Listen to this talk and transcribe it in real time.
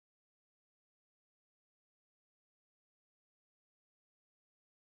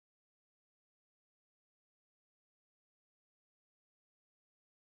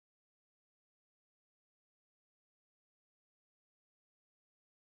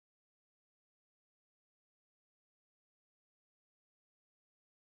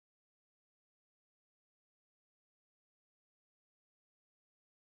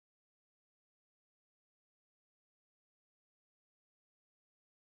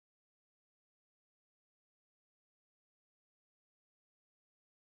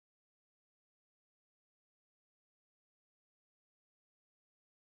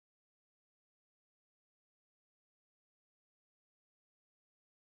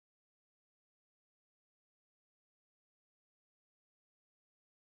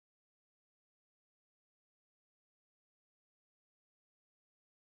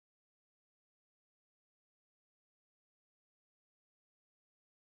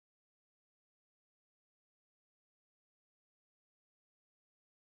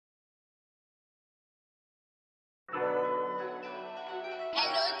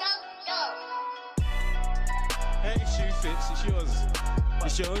fits, it's yours.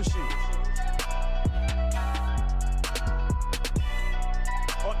 It's your own shit.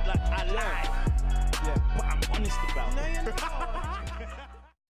 Hot like I lie. Yeah, but I'm honest about it.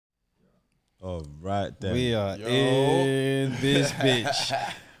 Oh, right then. We are in this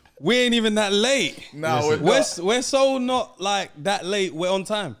bitch. We ain't even that late. No, we're so not like that late. We're on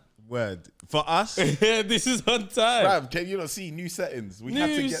time. Word. For us, Yeah, this is on time. Bruv, can you not see new settings? We had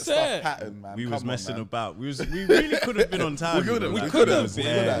to New get set. stuff patterned, man. we Come was on, messing man. about. We really could have been on time. We could have. you know, We like, could have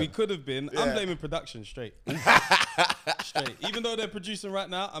Yeah. been. We could have been. I'm Yeah. blaming production straight. Straight. Even though they're producing right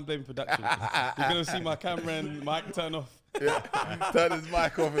now, I'm blaming production. You're gonna see my camera and mic turn off. Yeah. Turn his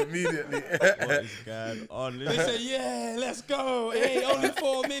mic off immediately. What is going on? They say, yeah, let's go. Hey, only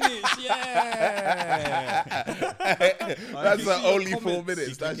 4 minutes. Yeah. That's see only your 4 comments.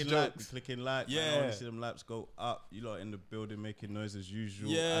 minutes. That's clicking like, jokes. clicking like. Yeah. Man, I want to see them laps go up. You lot in the building making noise as usual.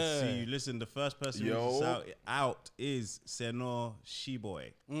 Yeah. I see you. Listen, the first person who's out is Senor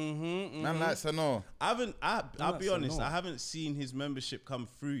Sheboy. Man, like Sano. I'll be honest, Senor. I haven't seen his membership come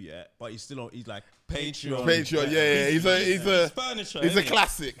through yet, but he's still on. He's like Patreon. Patreon, yeah. He's a Furniture. he's a innit?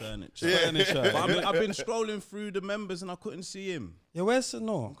 classic. furniture. Furniture. But I've been scrolling through the members and I couldn't see him. Yeah, where's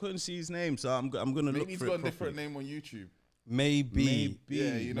Senor? Couldn't see his name, so I'm gonna look Maybe he's for got it a different properly. name on YouTube. Maybe.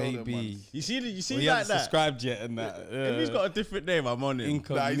 Yeah, you know them Maybe. ones. You see We like haven't that. subscribed yet and that. If he's got a different name, I'm on him. Nah, he's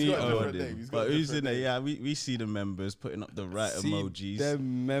got a Incognito. different name. He's got But a who's in different there? name. Yeah, we see the members putting up the right See emojis.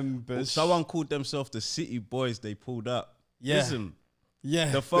 them members. Someone called themselves the City Boys. They pulled up. Yeah. Listen,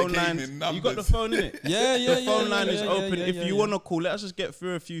 Yeah. the phone came lines. in You got the numbers. phone in it. Yeah, yeah, The phone yeah, line yeah, is yeah, open. yeah, If yeah, you yeah. want to call, let's just get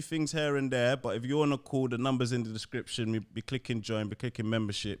through a few things here and there. But if you want to call, the numbers in the description. Be clicking join, be clicking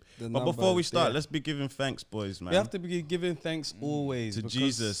membership. But before we numbers, start, yeah. let's be giving thanks, boys, man. We have to be giving thanks always to because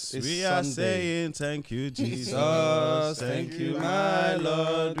Jesus. it's We are Sunday. saying thank you, Jesus. Thank you, my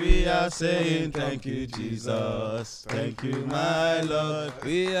Lord. We are saying thank you, Jesus. Thank you, my Lord.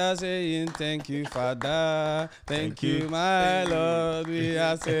 We are saying thank you, Father. Thank you, my Lord. We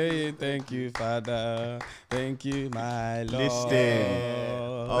are saying thank you, Father. Thank you, my Lord.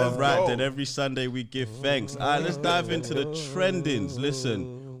 Listen. All right, go. then every Sunday we give thanks. All right, let's dive into the trendings.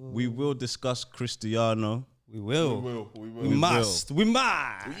 Listen, we will discuss Cristiano. We will. We will. We must. We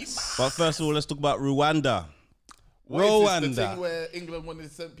must. But first of all, let's talk about Rwanda. What is this, Rwanda. the thing where England wanted to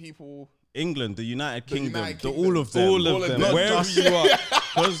send people? England, the United Kingdom, United all of them. All of of them. them. Wherever Just- you are.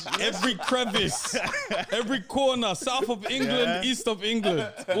 Because every crevice, every corner, south of England, Yeah. east of England,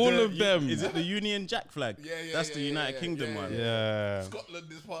 all of them. Is it the Union Jack flag? Yeah, That's the United Kingdom one. Yeah. Scotland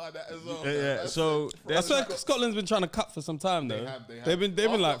is part of that as well. Yeah, yeah. That's So it. That's why Scotland's been trying to cut for some time though. They have. They've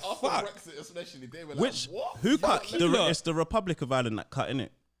been like, after fuck. Brexit especially, they were Which like, what? who cut? Killer. It's the Republic of Ireland that cut, innit?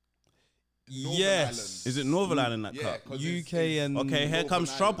 Northern Yes. Is it Northern Ireland that Yeah, cut? 'cause UK it's- and Okay, here Northern comes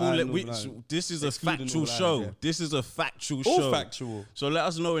Ireland. trouble. Ireland, We- Northern Ireland. this is a Excluding factual Northern show. Ireland, yeah. This is a factual All show. factual. So let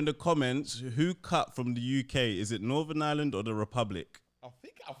us know in the comments who cut from the UK. Is it Northern Ireland or the Republic? I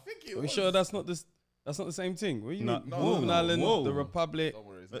think it Are we was. sure that's not this? That's not the same thing. What do you No, mean? no, Northern no, Ireland, whoa. the Republic. Don't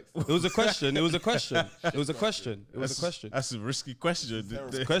worry, it's next It was a question. It was a question. It was a question. It was a question. That's a risky question.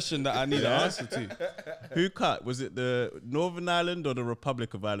 It's a question that I need an answer to. Who cut? Was it the Northern Ireland or the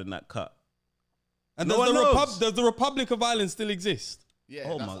Republic of Ireland that cut? And No does one knows. does the Republic of Ireland still exist? Yeah,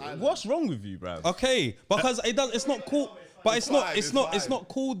 Oh that's my! Ireland. What's wrong with you, bruv? Okay, because it does. It's not cool. But it's not. fine, It's it's not. It's fine. not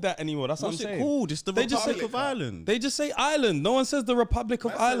called that anymore. That's What's what I'm it saying. called? It's the They just Republic say- of Ireland. They just say Ireland. No one says the Republic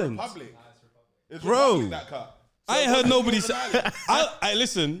of That's the Ireland. Republic. It's Bro. Republic that cut. I ain't heard nobody say. I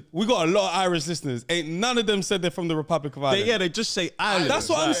listen. We got a lot of Irish listeners. Ain't none of them said they're from the Republic of Ireland. They just say Ireland. That's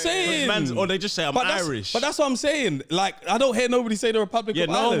what I'm Right. saying. Or they just say I'm Irish. But that's what I'm saying. Like I don't hear nobody say the Republic Yeah, of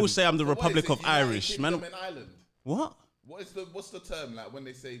no Ireland. one will say I'm the What is Republic it, of United Irish, Kingdom man. and Ireland? What? What's the term like when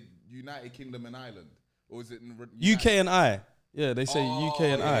they say United Kingdom and Ireland, or is it UK and I. Yeah, they say UK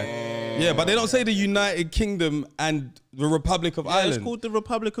and I. Yeah, but they don't say the United Kingdom and the Republic of Yeah, Ireland. it's called the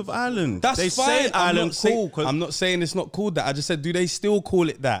Republic of Ireland. That's they fine. say I'm Ireland not saying- cool. 'Cause- I'm not saying it's not called that. I just said, do they still call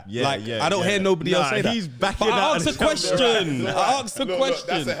it that? Yeah, like, yeah, I don't yeah. hear nobody else Nah, say that. he's backing but I out asked a the helmet. question. I asked a Look, question.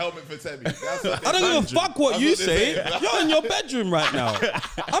 that's a helmet for Tebby. That's what I don't give a they- fuck what That's you what they say. say. You're in your bedroom right now.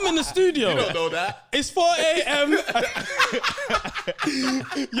 I'm in the studio. You don't know that. It's 4 a.m.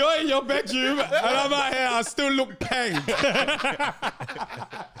 You're in your bedroom, and I'm out here. I still look panged.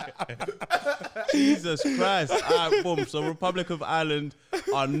 Jesus Christ. All right, boom. So Republic of Ireland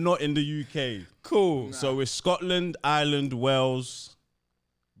are not in the UK. Cool. So it's Scotland, Ireland, Wales,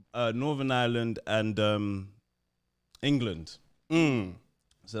 Northern Ireland, and England.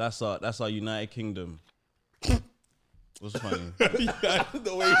 So that's our United Kingdom. What's funny?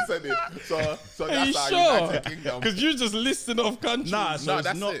 The way he said it. So Are that's you our sure? United Kingdom. Because you're just listing off countries. Nah, so No, it's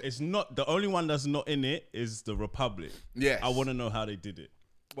that's not. it. It's not. The only one that's not in it is the Republic. Yes. I want to know how they did it.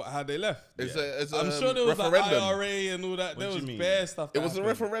 What, how they left? It's I'm sure there was like referendum. IRA and all that. What There do you was mean? bare stuff. It that was a happened.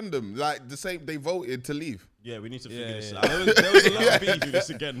 referendum. Like the same, they voted to leave. Yeah, we need to figure Yeah, this yeah. out. There was a lot of beef with this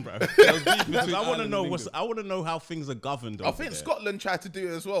again, bro. Because I want to Ireland know and what's. England. I want to know how things are governed. I over think there. Scotland tried to do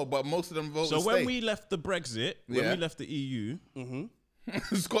it as well, but most of them voted So to when stay. we left the Brexit, when Yeah. we left the EU,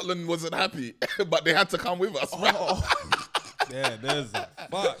 Scotland wasn't happy, but they had to come with us. Yeah, there's that.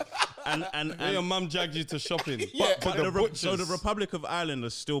 Fuck. and Where your mum dragged you to shopping. Yeah. But the so the butchers. Republic of Ireland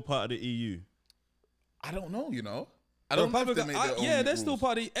is still part of the EU. I don't know, you know. I The don't know if Republic they of- made their own yeah, they're still rules.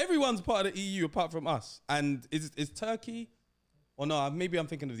 part of everyone's part of the EU apart from us. And is Turkey? Or no, maybe I'm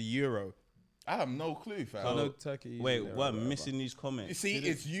thinking of the Euro. I have no clue, fam. I know Turkey. Wait, is there or what? I'm whatever. missing these comments. You see,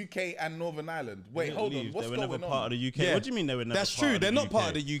 it's UK and Northern Ireland. Wait, Didn't hold on. leave. What's They were going never on? part of the UK. Yeah. What do you mean they were never? That's part true. Of They're the not UK? part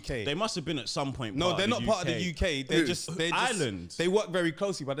of the UK. They must have been at some point. No, part they're of not the part of the UK. UK. They're just Ireland. They work very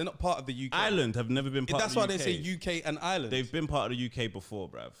closely, but they're not part of the UK. Ireland have never been part That's of the why UK. they say UK and Ireland. They've been part of the UK before,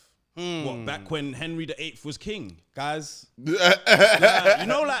 bruv. What, back when Henry VIII was king? Guys, You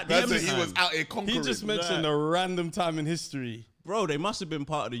know, like the That's it. Emperor. He was out here he conquering. just mentioned a random time in history. Bro, they must have been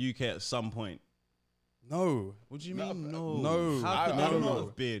part of the UK at some point. No. What do you mean? No. No. How could I they don't not know.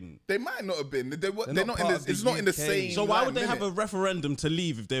 have been? They might not have been. They're not not in part of the, the it's not in the UK. same. So why line, would they have innit? a referendum to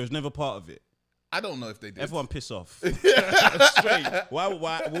leave if they was never part of it? I don't know if they did. Everyone piss off. Straight. Why?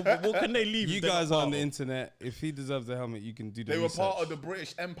 What can they leave? You if they're guys not are part on the of? internet. If he deserves a helmet, you can do the They were research. part of the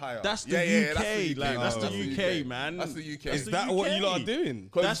British Empire. That's the Yeah, yeah, UK. that's the UK. Like, that's the No, UK, man. That's the UK. Is the that what you lot UK. are doing?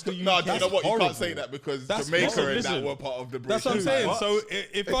 That's the No, UK. do you know what? You horrible. can't say that because That's Jamaica horrible. and that Listen, were part of the British That's what I'm saying. Empire. So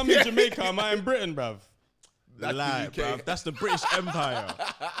if I'm in Jamaica, am I in Britain, bruv? That's the Lie, UK. bruv. That's the British Empire.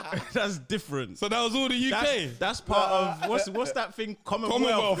 That's different. So that was all the UK. That's part of what's that thing? Commonwealth.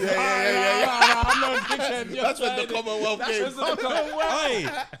 Commonwealth. Yeah. I'm not thinking. That's when the Commonwealth came.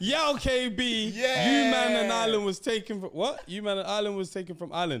 Hey, yeah, KB. Yeah. You man and Ireland was taken from what? You man and Ireland was taken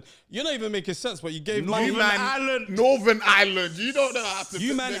from Ireland. You're not even making sense, but you gave money. Northern Ireland. Northern Ireland. You don't know how to.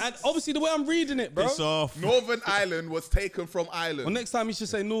 You man, and obviously the way I'm reading it, bro. Piss off. Northern Ireland was taken from Ireland. Well, next time you should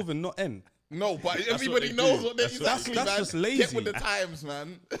say Northern, not N. No, but what everybody they knows do. what they That's what exactly, that's man. just lazy. Get with the times,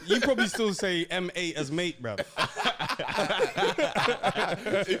 man. You probably still say M8 as mate, bro.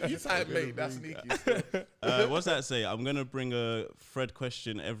 If you type mate, that's sneaky. What's that say? I'm gonna bring a Fred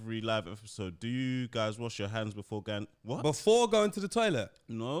question every live episode. Do you guys wash your hands before going? What? Before going to the toilet.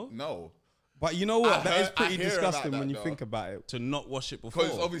 No. No, But you know what? I That is heard- pretty I hear disgusting about when that, you though. think about it. To not wash it before.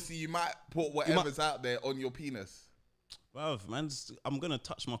 because obviously you might put whatever's out there on your penis. Wow, man, I'm gonna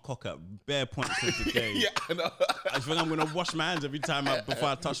touch my cock at bare points of the day. Yeah, I know. I think I'm gonna wash my hands every time before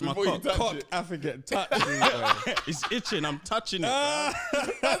I touch my Before you cock. touch Cock, it. I forget touch. It's itching. I'm touching it. Ah.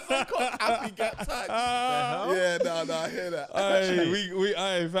 Happy get touched. Yeah, no, I hear that.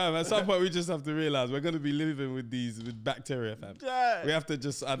 Aye, fam. At some point, we just have to realize we're gonna be living with bacteria, fam. Yeah. We have to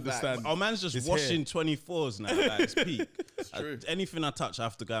just understand. Our man's just It's washing 24s now. Like, it's peak. true. Anything I touch, I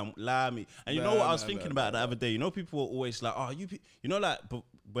have to go and lie me. And you know Nah, what I was nah, thinking nah, about the other day? You know, people were always like, oh, you know, like, but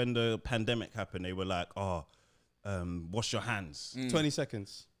when the pandemic happened, they were like, oh, wash your hands. 20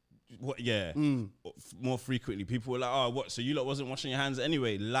 seconds. What? Yeah. More frequently, people were like, oh, what? So you lot wasn't washing your hands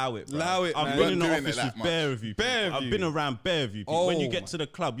anyway? Allow it, bro. Allow it, I've man. been in the Weren't doing office it with that bare much. of you. Bare people. of I've you. been around bare of you. People. When you Oh, get to the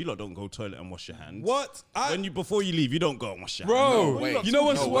club, you lot don't go toilet and wash your hands. What? Before you leave, you don't go and wash your hands. Bro, way. you know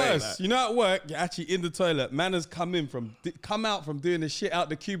what's No way. worse? You know at work, you're actually in the toilet. Man has come out from doing the shit out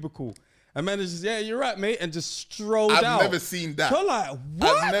the cubicle. And man is just, yeah, you're right, mate, and just strolled out. I've never seen that. You're like,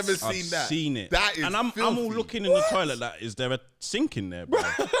 what? I've never I've seen that. seen it. That is and I'm all filthy. looking in the toilet like, is there a sink in there, bro?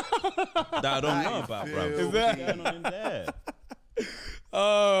 that I don't know about, bro. filthy. What's going on in there?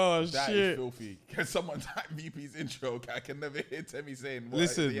 Oh, That is shit. filthy. Can someone type VP's intro? I can never hear Temmie saying what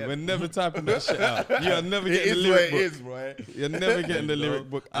Listen, yeah. we're never typing that shit out. You are never It getting the is what lyric it book. is, bro. You're never getting the lyric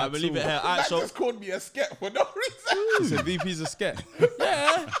book. I at believe all. it here. All right, That so just called me a sket for no He reason. said VP's a scat.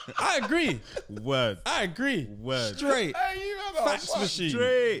 Yeah, I agree. word. I agree. Word. Straight. Hey, you know, Fax fuck. machine.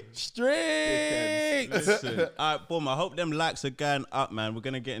 Straight. Straight. Listen. All right, boom. I hope them likes are going up, man. We're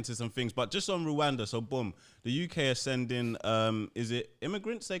gonna get into some things, but just on Rwanda. So, boom. The UK are sending. Is it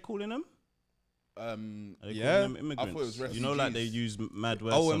immigrants? They calling them? Are they Yeah. calling them immigrants? I thought it was you know, like they refugees. use mad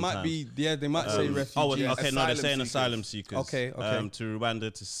words. Oh, it sometimes. might be. Yeah, they might say refugees. Oh, okay. No, they're Asylum saying seekers. asylum seekers. Okay, okay. To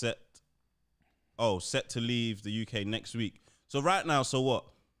Rwanda to set to leave the UK next week. So right now, so what?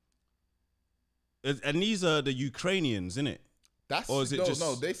 And these are the Ukrainians, innit? Or is it just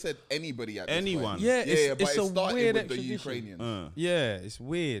no? They said anybody at this anyone? point. Yeah, Yeah, but it's it a started weird with the extradition. Ukrainians. Yeah, it's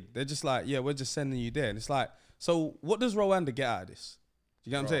weird. They're just like, yeah, we're just sending you there. And it's like, so what does Rwanda get out of this? Do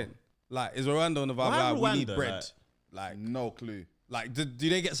you get what I'm saying? Like, is Rwanda on the vibe Why like, we need Rwanda, bread? Like, No clue. like do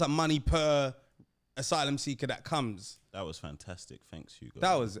they get some money per asylum seeker that comes? That was fantastic. Thanks, Hugo.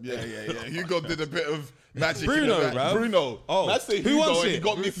 That was Yeah. Hugo did a bit of magic. Bruno, in the bro. Bruno. Oh, Let's say who Hugo, wants and he it?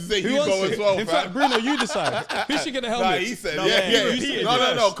 got me to say Who Hugo wants as it? well. In fam. fact, Bruno, you decide. Who should get the Nah, helmet? he said, No, yeah. you said it No,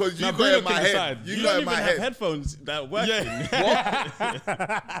 first. because you Now, got Bruno in my can head. decide. You got don't in even my have head. headphones that work.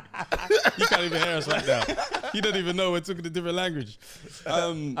 You can't even hear us right now. You don't even know we're talking a different language.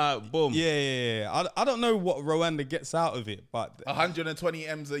 Boom. Yeah. I don't know what Rwanda gets out of it, but 120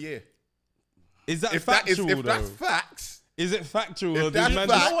 M's a year. is that If that is, factual if that's though? facts, Is it factual? If Or that's does man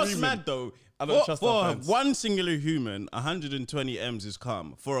facts- just You know what's screaming? mad though? I don't trust our for fans. one singular human, 120 M's is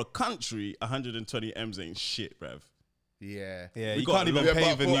calm. For a country, 120 M's ain't shit, bruv. yeah. Yeah, We you got can't a even lot- pave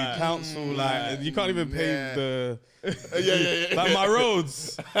Yeah, a but new for- council. Like you can't even pave yeah. the Yeah. like my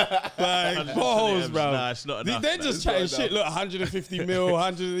roads, like potholes, bro. Nah, it's not enough, They're man. just It's chatting not shit. Look, 150 mil,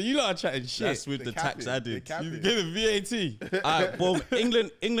 100. You lot are chatting shit. That's with the tax added. You get a VAT. Boom.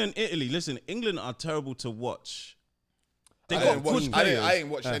 England, Italy. Listen, England are terrible to watch. They I got didn't watch, good I players. ain't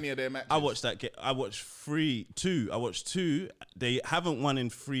watched any of their matches. I watched that game. I watched two. I watched two. They haven't won in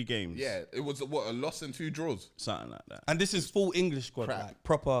 3 games. Yeah, it was what, a loss and 2 draws. Something like that. And this is full English squad, Crap. like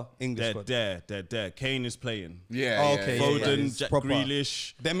proper English They're squad. there. They're there. Kane is playing. Yeah. Oh, okay, yeah, Foden, it's Jack proper.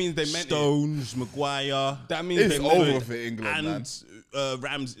 Grealish. That means they meant it. Stones, Maguire. That means It's they meant over it. for England, man. And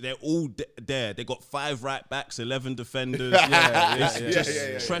Rams, they're all there. They got 5 right backs, 11 defenders. yeah, It's yeah, just yeah,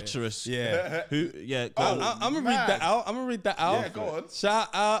 yeah. treacherous. Yeah. Who? Yeah. Go on. I'm gonna read that out. Yeah, go on. Shout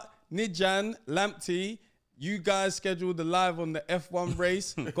out Nijan, Lamptey. You guys scheduled the live on the F1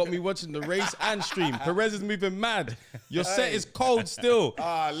 race. Got me watching the race and stream. Perez is moving mad. Your set is cold still.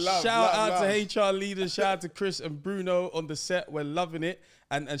 Love, Shout love, out love. to HR leaders. Shout out to Chris and Bruno on the set. We're loving it.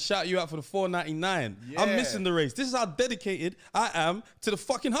 And shout you out for the $4.99. I'm Yeah. missing the race. This is how dedicated I am to the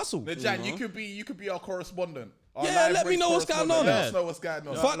fucking hustle. Jan, you could be our correspondent. Our Yeah, live let me race know what's going correspondent. on. Let us know what's going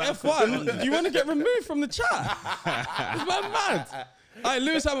on. Fuck F1. You want to get removed from the chat? It's mad. All right,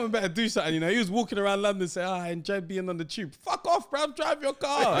 Lewis Hamilton better do something. You know, he was walking around London saying, I enjoy being on the tube. Fuck off, bruv. Drive your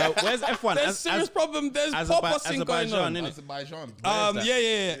car. Where's F1? There's serious problem. There's pop busing going on. innit? Azerbaijan.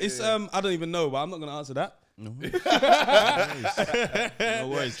 Yeah. It's I don't even know, but I'm not gonna answer that. No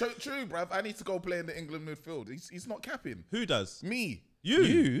worries. True, bruv. I need to go play in the England midfield. He's not capping. Who does? Me.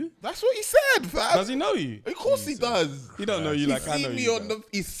 You? That's what he said, fam. Does he know you? Of course he does. He don't know you like I know you.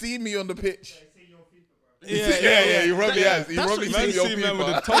 He's seen me on the pitch. Yeah. He probably has. He That's probably what seen you your see, man, with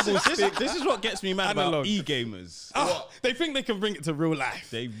FIFA. the toggle stick. This is what gets me mad Analog. about e-gamers. They think they can bring it to real life.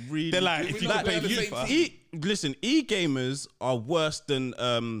 They really. They're like, We if you know can play they're the same FIFA. team. Listen, e-gamers are worse than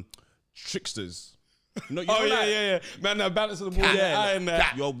tricksters. No, you know, Yeah. Man, that balance of the ball. Yeah, and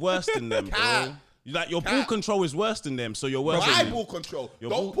that. you're worse than them, bro. Like your ball control is worse than them, so you're worse My than them. ball control. Your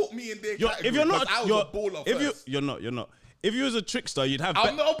Don't ball- put me in their You're- category. if you're not, 'cause I was you're, a baller if first. you're not. If you was a trickster, you'd have.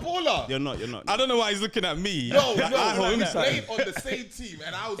 I'm not a baller. You're not. I don't know why he's looking at me. No, Like, I hold we him played something. on the same team,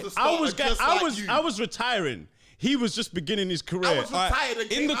 and I was the I starter was, just I like was, you. I was retiring. He was just beginning his career. I was retired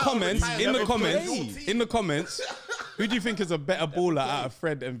and In came the out of comments, retirement in the and played comments, your team. in the comments, who do you think is a better baller out of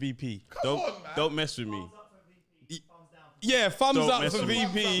Fred and VP? Don't mess with me. Yeah, thumbs Don't up mess for with me.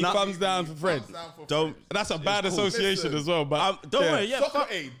 VP, Nah. thumbs down for Fred. Thumbs down for Don't. That's a bad association Listen, as well, but Don't worry. Yeah, Soccer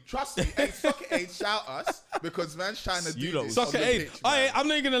fuck. Aid, trust me. Hey, Soccer Aid, shout us because man's trying to You do lot this. Soccer on the Aid. pitch, man. I'm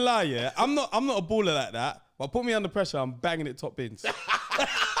not even gonna lie, yeah. I'm not a baller like that. But put me under pressure, I'm banging it top bins.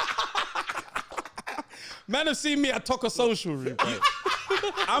 Man have seen me at Toca Social Room.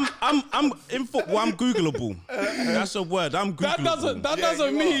 I'm in football. I'm Googleable. That's a word. I'm Googleable. That Yeah,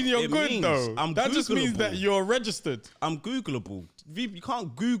 doesn't you mean are. you're It good means though. I'm That just means Googleable. that you're registered. I'm Googleable. You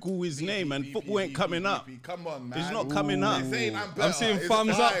can't Google his name and football ain't coming up. Come on, man. It's not coming up. They're saying I'm better. I'm seeing It's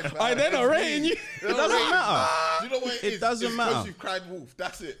thumbs fine, up. man. Aye, they're not It's rating me. you. They're It not doesn't rating- matter. Do you know what it It is? doesn't It's matter. because you've cried wolf.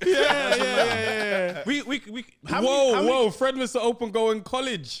 That's it. Yeah. We how many- Fred Mr. Open go in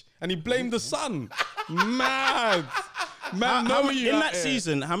college and he blamed the sun. Mad. Man, how know many- you in out that there.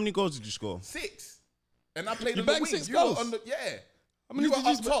 season, how many goals did you score? 6. And I played You on the banged wing. 6 You were goals? on the, yeah. How many You were did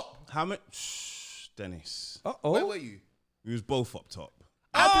you up top. How many? Shh, Dennis. Where Uh-oh. were you? We was both up top.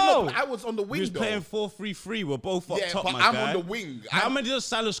 I was on the We wing, was though. playing 4-3-3. We're both up Yeah, top, but my I'm guy. on the wing. How many does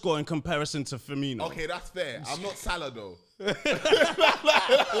Salah score in comparison to Firmino? Okay, that's fair. I'm not Salah, though. So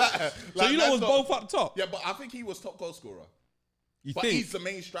you lot was both up top? Yeah, but I think he was top goal scorer. You But think? he's the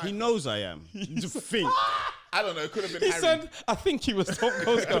main striker. He knows I am. Just think. I don't know. It could have been He Harry. said, I think he was top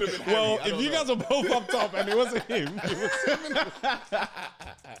goal scorer. Could've been Harry, Well, I if don't you know. guys are both up top and it wasn't him, it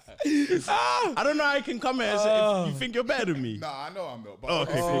was I don't know how you can come here and say, if you think you're better than me. Nah, I know I'm not. But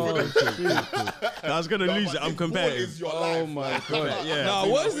Okay, cool. I was going to lose it. I'm competitive. Oh my God. Yeah. Now,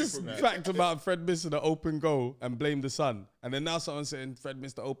 I've what been is away this from fact about Fred missing the open goal and blame the son? And then now someone's saying Fred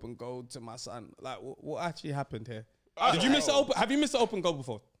missed the open goal to my son. Like, what actually happened here? Did you miss the open? Have you missed the open goal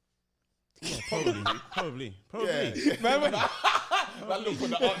before? Probably. Yeah. Man, That look for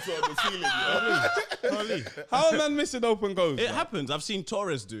the answer on the ceiling. Probably. how are man missing open goals? It man? happens. I've seen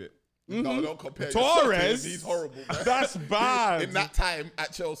Torres do it. No, don't compare. Torres? He's horrible. Man. That's bad. In that time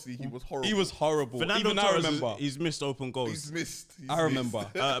at Chelsea, he was horrible. He was horrible. Fernando Even I Torres, remember. he's missed open goals. He's missed. I remember.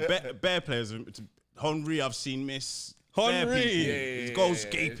 Bare players. Henry, I've seen miss. Henry. Bare people. Yeah, His yeah, goals yeah.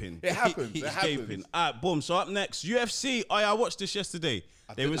 gaping. It happens. He's It happens. gaping. All right, boom. So up next, UFC. Oh, yeah, I watched this yesterday.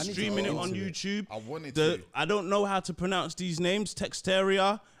 They were didn't. I need to streaming it go on into it. YouTube. I wanted to. I don't know how to pronounce these names.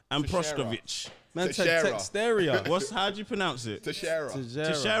 Texteria and Teixeira. Proskovich. Man said Teixeira. Texteria. How do you pronounce it? Teixeira.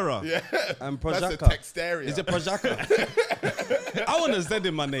 Teixeira. Yeah. And That's a Projaka. Texteria. Is it Projaka? I want a Z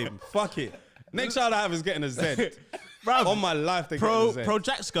in my name. Fuck it. Next child I have is getting a Z. Bruv, On my life, they get a Z.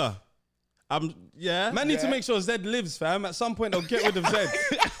 Projaxka. Yeah. Man need to make sure Z lives, fam. At some point, they'll get rid of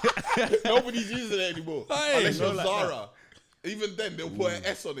Z. Nobody's using it anymore. Hey. Unless you're Like Zara. Even then, they'll put an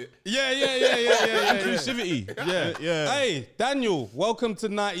S on it. Yeah. Inclusivity. Yeah. Hey, Daniel, welcome to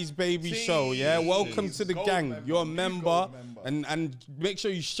 90s Baby Show. Yeah, welcome to the Gold gang. member. You're a New member, gold member. and make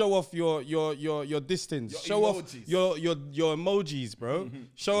sure you show off your distance. Your Show off emojis. your emojis, bro.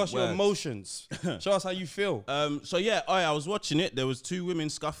 Show us your Words. emotions. Show us how you feel. So yeah, I was watching it. There was two women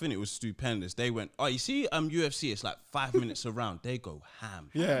scuffing. It was stupendous. They went, oh, you see, UFC. It's like 5 minutes around. They go ham.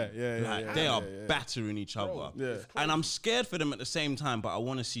 Yeah. Like they are battering each other. Yeah. And I'm scared for them at the same time, but I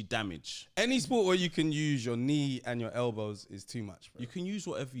want to see damage. Any sport where you can use your knee and your elbows is too much, bro. You can use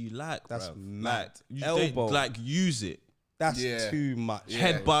whatever you like. That's bruv. mad. Like, Elbow. use it. That's Yeah. too much.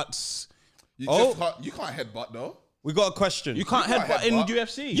 Yeah. Headbutts. You can't headbutt though. We got a question. You can't can't headbutt in headbutt.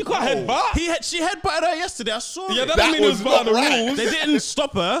 UFC. You can't headbutt? She headbutted her yesterday. I saw Yeah, it. that doesn't mean it was part of the not right. rules. They didn't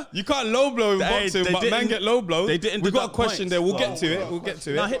stop her. You can't low blow in They- boxing, they but man didn't- get low blow. they didn't We got a deduct question points. there. We'll get Oh, to we it. got We'll a get to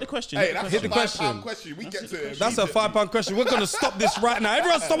Now it. hit the question. Hey, hit the that's question. Hit the a question. £5 question. We get to it. That's a £5 question. We're gonna stop this right now.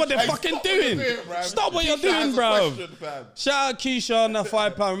 Everyone, stop what they're fucking doing. Stop what you're doing, bro. Shout out Keisha on that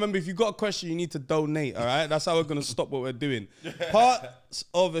 £5. Remember, if you got a question, you need to donate. All right, that's how we're gonna stop what we're doing. Parts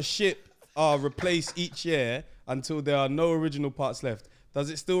of a ship are replaced each year until there are no original parts left. Does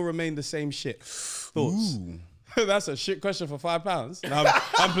it still remain the same shit? Thoughts? That's a shit question for £5. No,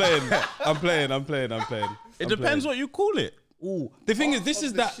 I'm playing. It depends what you call it. Ooh. The thing is, this of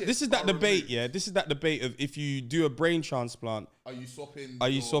is the that shit this is that are debate, removed. yeah. This is that debate of if you do a brain transplant, Are you swapping? are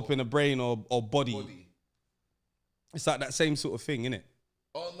you your swapping a brain or body? body? It's like that same sort of thing, innit?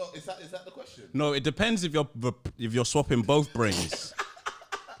 Oh no, is that the question? No, it depends if you're swapping both brains.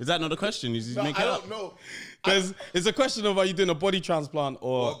 Is that not the question? Is No, make I it don't up? know. It's a question of are you doing a body transplant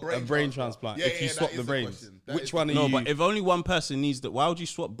or Or a brain transplant? Yeah, if you yeah, swap that the is the brains, question. That which is one are No, you? but if only one person needs that, why would you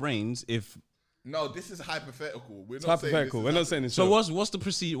swap brains if? No, this is hypothetical. We're It's not saying hypothetical. this We're is not saying it's So so. what's the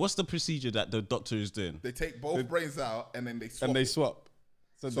procedure? What's the procedure that the doctor is doing? They take both brains out and then they swap. And they it. swap.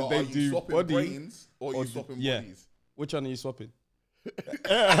 So, So did are they you do swapping body? brains or are you do- swapping yeah. bodies? Which one are you swapping? You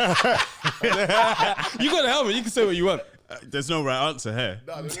got to help me. You can say what you want. There's no right answer here.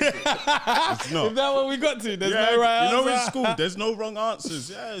 No, It's Is not. that what we got to? There's Yeah, no right you know, in answer. school, there's no wrong answers.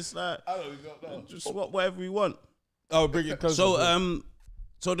 Yeah, it's like I don't know. just swap whatever we want. Oh, bring it closer.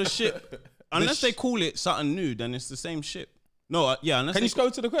 So the ship, unless they call it something new, then it's the same ship. No, yeah, unless Can they you scroll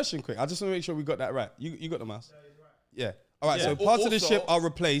to the question quick? I just want to make sure we got that right. You got the mouse? Yeah. All right, Yeah. so parts of the Also- ship are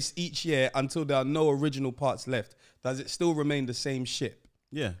replaced each year until there are no original parts left. Does it still remain the same ship?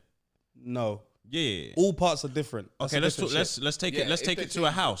 yeah, No. yeah. All parts are different. That's Okay, a let's different talk, ship. let's take Yeah, it. Let's if take they it to a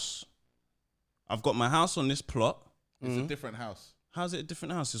change it. house. I've got my house on this plot. It's a different house. How's it a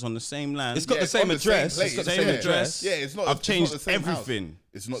different house? It's on the same land. It's got the it's same on the same address. place. It's got the Same same address. address. Yeah, it's not. I've it's not changed the same house. everything.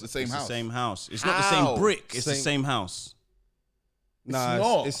 It's not the same It's house. the same house. It's not the How? same brick. It's the Same- same house. Nah,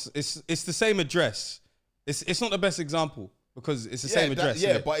 not. it's the same address. It's not the best example because it's the same address.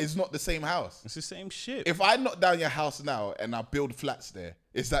 Yeah, innit? but it's not the same house. It's the same shit. If I knock down your house now and I build flats there,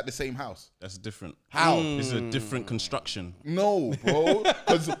 is that the same house? That's different. How? It's a different construction. No, bro.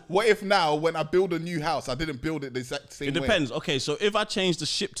 Because what if now when I build a new house, I didn't build it the exact same It way? depends. Okay, so if I change the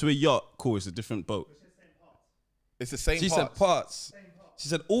ship to a yacht, cool, it's a different boat. It's the same She parts. said parts. She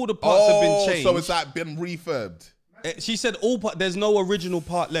said all the parts have been changed. So it's like been refurbed. She said all part. There's no original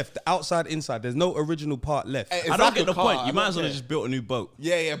part left. The outside, inside. There's no original part left. I don't get the point. You might as well have just built a new boat.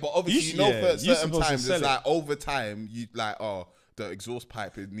 Yeah, but obviously, for certain times, it's it. like over time, you like, oh, the exhaust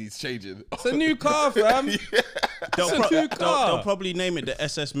pipe it needs changing. It's a new car, fam. They'll probably name it the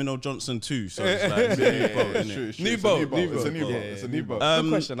SS Minnow Johnson 2. So it's like it's a new boat, isn't it? New boat. It's a new boat. It's a new boat. Good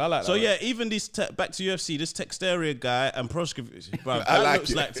question. I like that. So yeah, even this back to UFC, this Texteria guy and Proskov, bro, I that like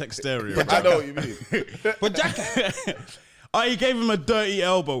looks it. like Texteria. I know what you mean. But Jack, Oh, he gave him a dirty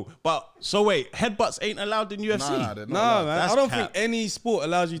elbow. But so wait, headbutts ain't allowed in UFC. Nah, they're not nah, allowed. man. That's I don't cap. think any sport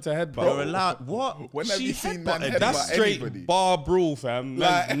allows you to headbutt. They're allowed. What? When have you seen man headbutted? headbutt That's straight anybody? bar brawl, fam. Man's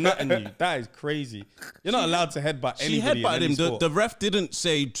Like- nutting you. That is crazy. You're not allowed to headbutt She anybody. headbutted in him. any The, sport. the ref didn't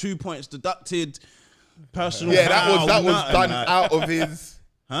say 2 points deducted. Personal. Yeah, that foul, was done nothing, like- out of his.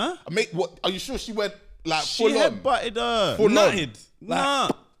 Huh? Mate, what? Are you sure she went like She full on? headbutted her. Full on. Nutted. Nah.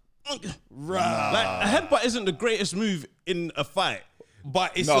 Like a headbutt isn't the greatest move in a fight.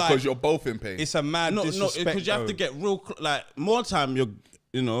 But it's No, like because you're both in pain. it's a mad No, disrespect. because you have to though. get real like more time.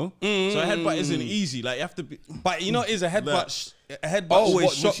 You know, so a headbutt isn't easy. Like you have to be. But you know, is a headbutt. Like- A headbutt Oh, always what,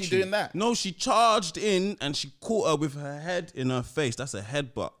 was shocks she you. doing that? No, she charged in and she caught her with her head in her face. That's a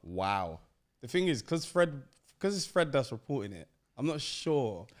headbutt. Wow. The thing is, because it's Fred that's reporting it. I'm not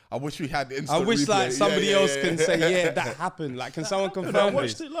sure. I wish we had instant I wish replay. like somebody Yeah, else yeah, can yeah. say, yeah, that happened. Like, can someone I confirm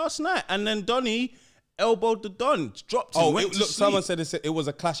watched this? it last night, and then Donny elbowed the Don, dropped him. Oh, went look, to sleep. someone said it was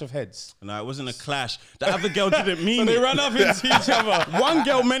a clash of heads. No, it wasn't a clash. The other girl didn't mean So they it. ran up into each other. One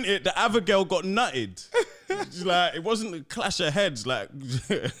girl meant it. The other girl got nutted. It's like it wasn't a clash of heads. Like,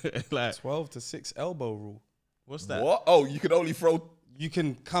 like 12 to 6 elbow rule. what's that? What? Oh, you could only throw. You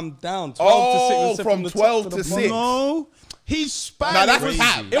can come down 12 Oh, to 6 instead from the top 12 the to bottom. 6. No, he's spanning. Nah, that's Crazy.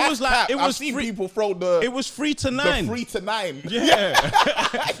 cap. It That's was like cap. it I've was seen free. people throw the. It was 3 to the 9. 3 to 9. Yeah,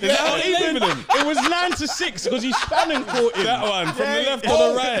 Not even them. it was 9 to 6 because he span and caught him. That one, from the left Oh,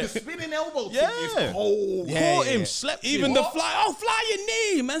 to the right. the spinning elbow thing Yeah. is cold. Caught him, slept Even him. the fly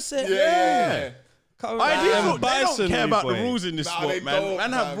your knee, man said. Yeah. Come I on, do man. they don't Bison, care about the boy. rules in this Nah, sport, they man. don't,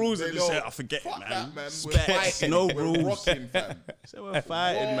 Man have man. rules They and just say, don't. I forget Fuck it, man. that, man. We're Specs, fighting. no We're rules. rocking, fam. So we're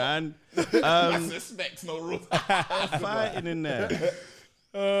fighting, man. I suspect no rules. Fighting in there.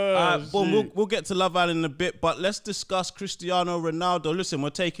 Boom, we'll get to Love Island in a bit, but let's discuss Cristiano Ronaldo. Listen, we're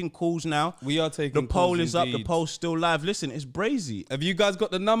taking calls now. We are taking The poll calls is up. The indeed. poll's still live. Listen, it's brazy. Have you guys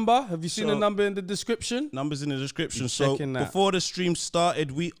got the number? Have you seen So- the number in the description? Numbers in the description. Be So checking that. before the stream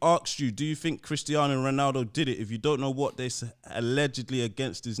started, we asked you, do you think Cristiano Ronaldo did it? If you don't know what they say, allegedly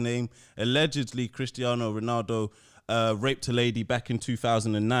against his name, allegedly Cristiano Ronaldo raped a lady back in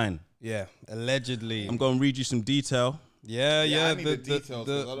 2009. Yeah, allegedly. I'm going to read you some detail. Yeah. I need the details,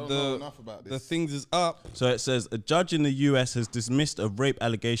 'cause I don't know enough about The this. things is up. So it says, a judge in the US has dismissed a rape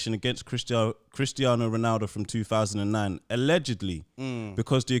allegation against Cristiano Ronaldo from 2009, allegedly,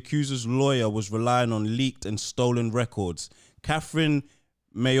 because the accuser's lawyer was relying on leaked and stolen records. Catherine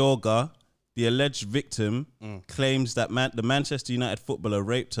Mayorga, the alleged victim, claims that the Manchester United footballer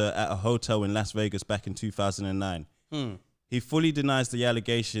raped her at a hotel in Las Vegas back in 2009. He fully denies the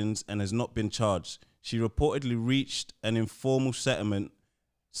allegations and has not been charged. She reportedly reached an informal settlement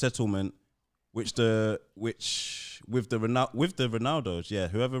with the Ronaldos, yeah,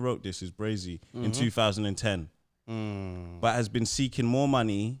 whoever wrote this is brazy, in 2010, but has been seeking more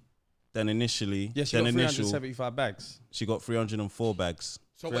money than initially. Yeah, she got 375 bags. She got 304 bags.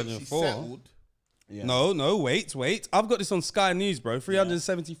 So when she 304. settled, Yeah. No, wait. I've got this on Sky News, bro.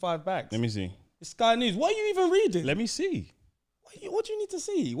 375 bags. Let me see. It's Sky News. What are you even reading? Let me see. What do you need to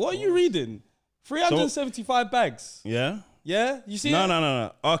see? What are you reading? 375 bags. Yeah. Yeah, you see?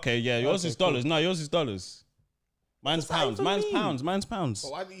 No. Okay, yeah, yours Okay, is dollars. No, yours is dollars. Mine's What's that pounds. even Mine's mean? pounds. Mine's pounds.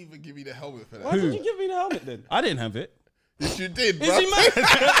 why didn't you even give me the helmet for that? Why did you give me the helmet then? I didn't have it. Yes, you did, bro. Is he mad?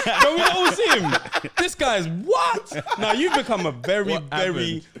 Bro, we don't see him. This guy's what? Now you've become a very, What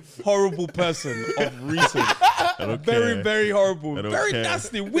very happened? horrible person of recent. Very, care. very horrible. I don't Very care.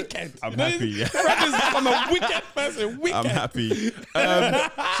 nasty, wicked. I'm happy, yeah. Fred has become a wicked person. Wicked. I'm happy.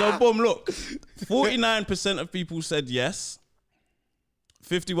 So, boom, look. 49% of people said yes.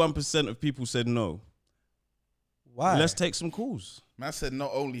 51% of people said no. Why? Let's take some calls. Man said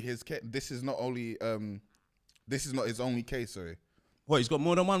not only his case. This is not his only case. Sorry. What, he's got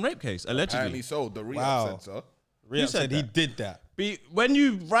more than one rape case, allegedly. Apparently so. The re-up Wow. said so. Riyad said said he that? did that. When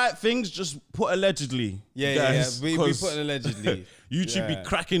you write things, just put allegedly. Yeah, guys, We 'cause put an allegedly. YouTube Yeah. be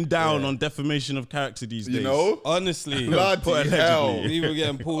cracking down on defamation of character these days. You know? Honestly. Bloody Put hell. allegedly. People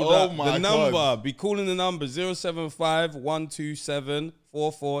getting pulled Oh up. my The number, God. be calling the number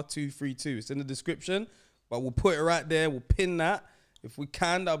 075-127-44232. It's in the description, but we'll put it right there. We'll pin that. If we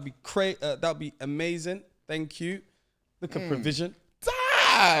can, that'll be great. That'll be amazing. Thank you. Look at provision.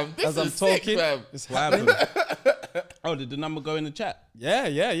 Damn, this As I'm is sick, talking, fam. it's happening. Oh, did the number go in the chat? Yeah.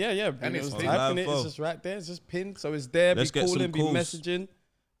 And it's It's pinned. typing it. It's Live just right there. It's just pinned. So it's there. Let's Be get some calling, be calls. messaging.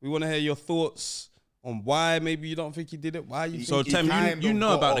 We want to hear your thoughts on why maybe you don't think he did it. Why you So, think he Tem, kind you of know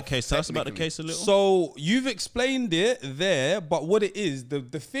got about the off case. Tell us about the technically. case a little. So you've explained it there, but what it is, the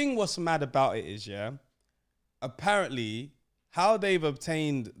thing what's mad about it is, yeah, apparently how they've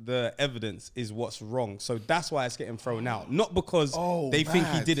obtained the evidence is what's wrong. So that's why it's getting thrown out. Not because they think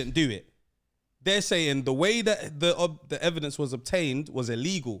he mad. didn't do it. They're saying the way that the evidence was obtained was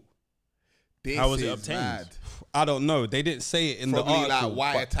illegal. This How was it is obtained? mad. I don't know. They didn't say it in Probably the article.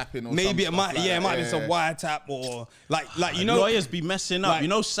 like but wiretapping or maybe it some might. stuff like Yeah, it that. might be some wiretap or like you know. Lawyers be messing up. like- You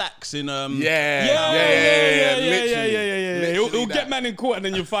know, Sachs in Yeah. Literally He'll that. get man in court and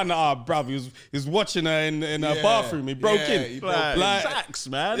then you find out, bruv, he was watching her in her Yeah. bathroom. He broke Yeah, in. he broke in. Like, Sachs,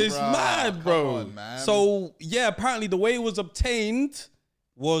 man. it's Bruh, mad, bro. come on, man. So yeah, apparently the way it was obtained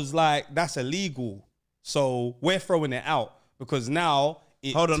was like that's illegal. So we're throwing it out because now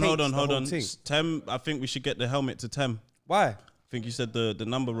it Hold on. takes the whole thing. Tem, I think we should get the helmet to Tem. Why? I think you said the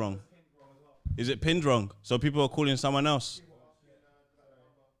number wrong. Is it pinned wrong? So people are calling someone else.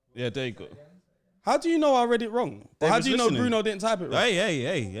 Yeah, there you go. How do you know I read it wrong? They How was do you know listening. Bruno didn't type it wrong?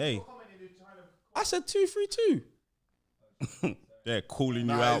 Hey. I said 232. They're calling you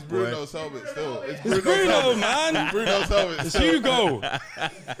Nah, out, it's boy. Bruno's helmet still. It's Bruno, helmet. man. Bruno's helmet. It's still. Hugo.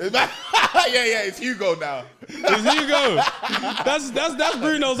 Yeah, it's Hugo now. It's Hugo. That's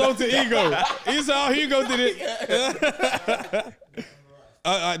Bruno's alter ego. He said how Hugo did it.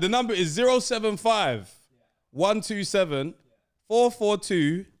 The number is 075 127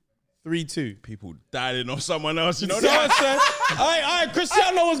 44232. People dying on someone else. You know So I that? said, I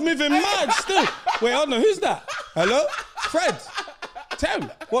Cristiano was moving mad still. Wait, hold on, who's that? Hello? Fred? Tem?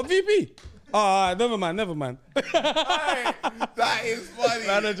 What VP? Oh, all right, never mind. That is funny.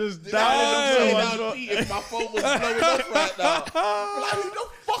 Man, I just That died is on someone's insane. If my phone was blowing off right now. Like, who the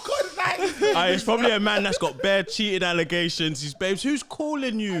fuck is that? It's probably a man that's got bare cheating allegations. He's babes. Who's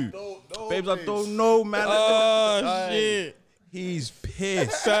calling you? Don't know, Babes, I don't know, man. Oh, Aye. shit. He's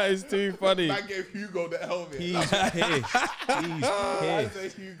pissed. That is too funny. Man gave Hugo the helmet. He's pissed. He's I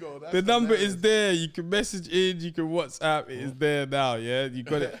pissed. say Hugo. That's The number hilarious. is there. You can message in. You can WhatsApp. It is there now. Yeah, you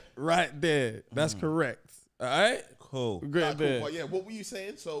got it right there. That's correct. All right. Cool. We got it Cool. there. But yeah, what were you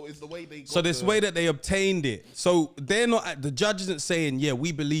saying? So it's the way they. So this way that they obtained it. So they're not. The judge isn't saying, yeah,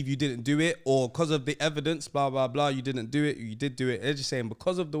 we believe you didn't do it, or because of the evidence, blah blah blah, you didn't do it. You did do it. They're just saying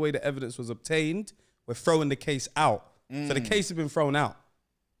because of the way the evidence was obtained, we're throwing the case out. So the case has been thrown out.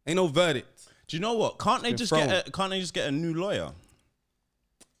 Ain't no verdict. Do you know what? Can't they been just thrown. can't they just get a new lawyer?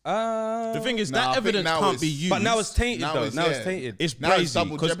 The The thing is Nah, I that think evidence now can't it's- be used. but now it's tainted Now though. it's- Now it's yeah. tainted. it's Now it's crazy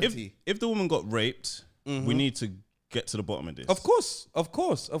double because jeopardy. if the woman got raped, we need to get to the bottom of this. Of course.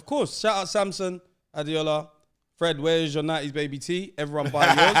 Shout out Samson, Adiola, Fred. Where's your 90s baby T? Everyone buy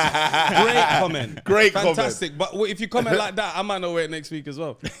yours. Great comment. Great comment. Fantastic. But if you comment like that, I might not wear it next week as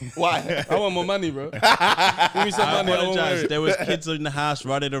well. Why? I want more money, bro. Give me some I money. I won't wear apologize. it. There was kids in the house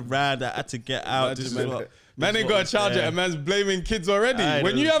running around that had to get out. This is Man, what- man this ain't is got a what child was yet, there. and man's blaming kids already. Aye,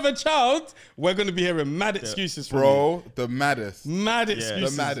 When there you was- have a child, we're going to be hearing mad excuses from you. Bro, the maddest. Mad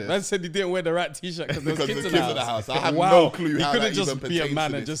excuses. the maddest. Man said he didn't wear the right t-shirt because there was Because kids the in the kids in the house. house. I have Wow. no clue He how couldn't that just even be a pertains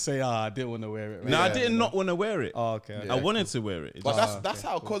man to and this. just say, I didn't want to wear it. No, I Right? did not want to wear it. Oh, okay. I wanted to wear it. But that's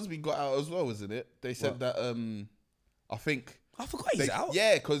how Cosby got out as well, isn't it? They said that I think I forgot he's out.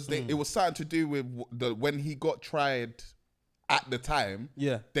 yeah, because it was something to do with when he got tried at the time.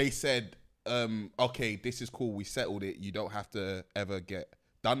 Yeah. They said, okay, this is cool. We settled it. You don't have to ever get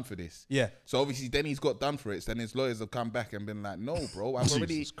done for this. Yeah. So obviously, then he's got done for it. So then his lawyers have come back and been like, "No, bro, I've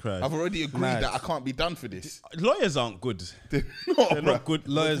Jesus Christ. already agreed Mad. that I can't be done for this." Lawyers aren't good. No, They're not good.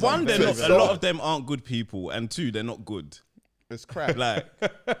 Lawyers One, aren't they're very not. good. A lot of them aren't good people, and two, they're not good. It's crap. Like,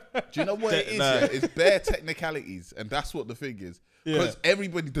 Do you know what it is? Nah. Yeah? It's bare technicalities, and that's what the thing is. Because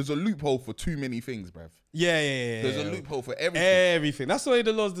there's a loophole for too many things, bruv. Yeah. There's a loophole for everything. Everything. That's the way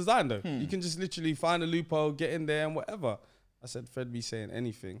the law's designed, though. You can just literally find a loophole, get in there, and whatever. I said, Fred be saying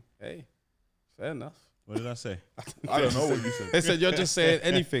anything. Hey, fair enough. what did I say? I don't know what you said. They said, you're just saying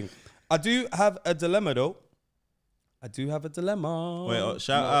anything. I do have a dilemma, though. I do have a dilemma. Wait,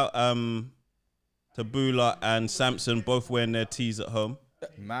 shout out to Bula and Samson, both wearing their tees at home.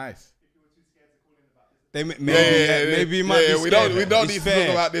 Nice. They maybe he might be we scared. don't It's need to fair.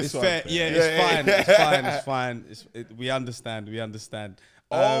 talk about this It's one. fair. Yeah, it's fine. We understand.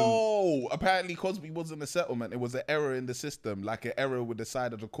 Apparently Cosby wasn't a settlement. It was an error in the system, like an error with the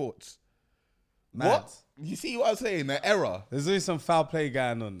side of the courts. Mad. What? You see what I'm saying? An error. There's always some foul play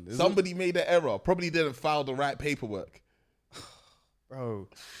going on. Somebody made an error. Probably didn't file the right paperwork. Bro,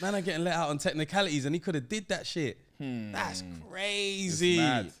 man are getting let out on technicalities and he could have did that shit. That's crazy.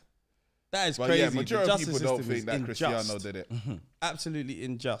 That is But crazy. yeah, majority of The people justice don't system think that is Cristiano unjust. did it. Absolutely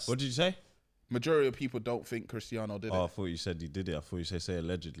unjust. What did you say? Majority of people don't think Cristiano did Oh, I it. thought you said he did it. I thought you say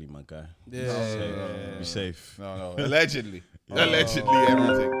allegedly, my guy. Yeah. Be safe. No. Allegedly. Allegedly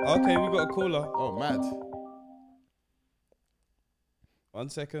everything. Okay, we got a caller. Oh, mad. 1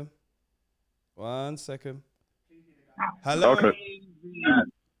 second. 1 second. Hello. Okay.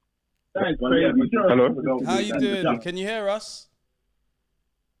 Hello. How you doing? Can you hear us?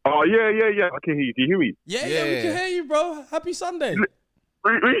 Oh yeah. I can hear you. Do you hear me? Yeah, we can hear you, bro. Happy Sunday.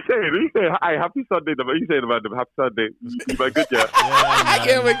 What are you saying? Hey, happy Sunday. What are you saying about them? Happy Sunday. You very good, yeah.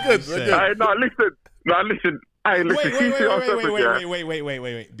 Yeah, we're good. We're good. Hey, no, listen. Hey, listen.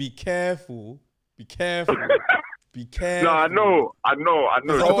 Wait. Be careful. Be careful. No, I know.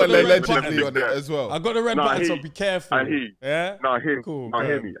 Oh, allegedly on it as well. I got the red button, so be careful. I hear you. Yeah? No, I hear you. Cool. No,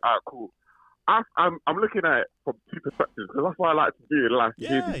 hear me. All right, cool. I'm looking at it from two perspectives because that's what I like to do in life.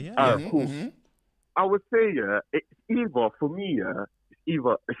 Yeah. Cool. I would say, it's either, for me, it's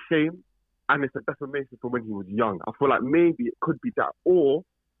either a shame and it's a defamation for when he was young. I feel like maybe it could be that. Or,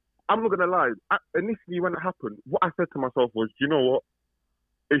 I'm not going to lie, initially when it happened, what I said to myself was, you know what?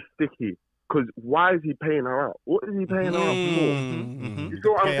 It's sticky. Because why is he paying her out? What is he paying her out for? You see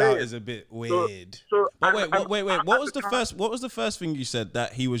what I'm saying? Payout is a bit weird. But wait. What was the first thing you said?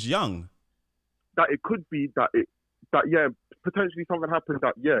 That he was young? That it could be that potentially something happened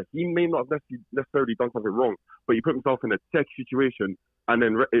that, he may not have necessarily done something wrong, but he put himself in a tech situation and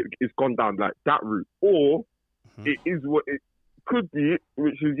then it's gone down like that route. Or it is what it could be,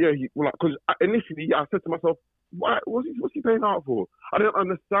 which is, because initially, I said to myself, what's he paying out for? I don't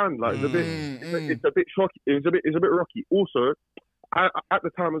understand. Like, it's a bit shocking. It's a bit rocky. Also, at the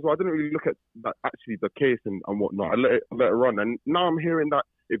time as well, I didn't really look at actually the case and whatnot. I let it run, and now I'm hearing that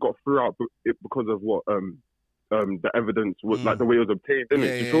it got through out because of what the evidence was, like the way it was obtained. Didn't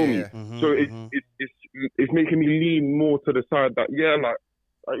it? You feel me? So it's making me lean more to the side that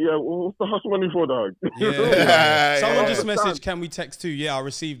what's the hush money for, dog? Someone just messaged, can we text too? Yeah, I'll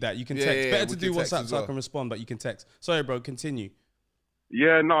receive that. You can text. Better to do WhatsApp so I can respond, but you can text. Sorry, bro, continue.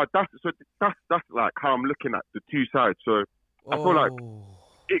 Yeah, no, that's like how I'm looking at the two sides. So I feel like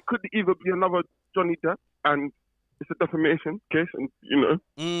it could either be another Johnny Depp and it's a defamation case, and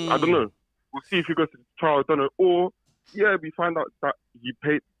I don't know. We'll see if he goes to trial. I don't know. Or we find out that you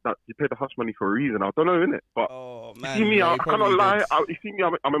paid the hush money for a reason. I don't know, innit? But you see me, I cannot lie. You see me,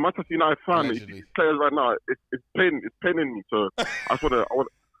 I'm a Manchester United fan. You see these players right now, it's paining me. So I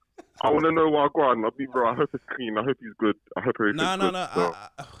want to know what I go on. I hope it's clean. I hope he's good. I hope everything's good. No.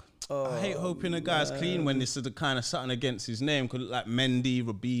 I hate hoping a guy's clean when this is the kind of something against his name. Could look like Mendy,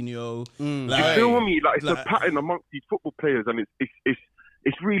 Robinho. You feel me? Like, it's a pattern amongst these football players, and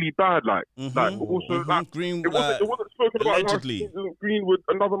it's really bad. Like also like Green, it wasn't spoken about allegedly. last season. Greenwood,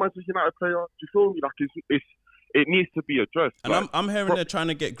 another Manchester United player. Do you feel me? Like it needs to be addressed. And like, I'm hearing they're trying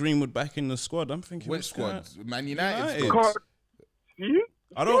to get Greenwood back in the squad. I'm thinking, which squad? Man United. See?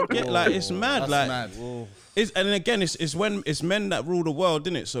 I don't get it's mad. That's like mad. And again, it's when it's men that rule the world,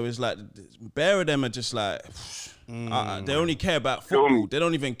 isn't it? So it's like bare of them are just like they only care about football. They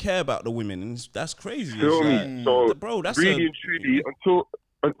don't even care about the women, and that's crazy. Feel me? So bro, that's really and truly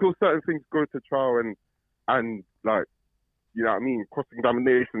until certain things go to trial and like, you know what I mean,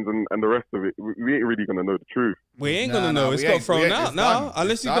 cross-examinations and the rest of it, we ain't really going to know the truth. We ain't going to know. It's got thrown out now.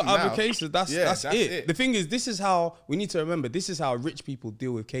 Unless you've got other now. cases. That's it. The thing is, this is how, we need to remember, this is how rich people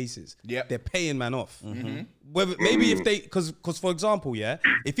deal with cases. Yep. They're paying man off. Whether, maybe if they, because for example,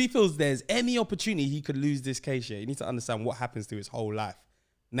 if he feels there's any opportunity he could lose this case, you need to understand what happens to his whole life.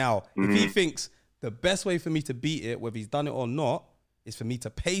 Now, if he thinks the best way for me to beat it, whether he's done it or not, is for me to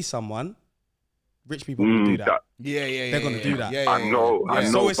pay someone, rich people will do that. They're going to do that. I know.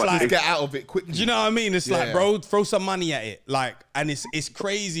 So it's like, get out of it quickly. Do you know what I mean? It's like, bro, throw some money at it. Like, and it's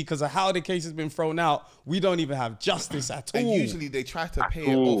crazy because of how the case has been thrown out. We don't even have justice at all. And usually they try to pay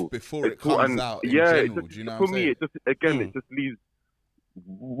it off before it comes out in general. Do you know what I'm saying? For me, it just leaves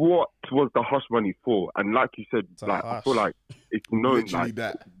what was the hush money for? And like you said, like, I feel like it's known, like,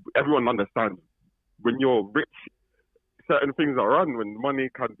 everyone understands when you're rich, certain things are run when money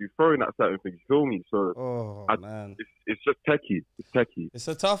can be thrown at certain things. You feel me? So, man, it's just techie. It's techie. It's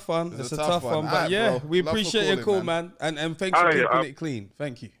a tough one. It's a tough one. But right, we appreciate your call, man. And thanks for keeping it clean.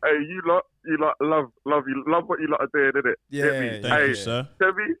 Thank you. Hey, you lot love what you lot are doing, innit? Yeah. Thank you, sir.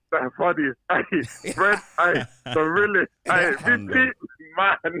 Chevy, that's funny. Hey, Fred, hey, the realest. Hey, VP,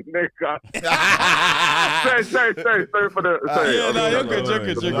 man, nigga. Say for the. You're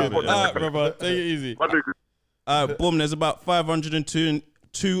good. All right, brother. Take it easy. My nigga. Boom. There's about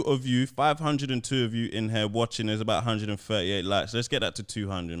 502 of you in here watching. There's about 138 likes. Let's get that to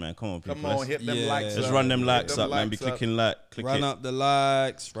 200, man. Come on, people. Come on, hit them likes. Let's up. run them likes Hit them up, man. Be likes up. clicking like. Run up the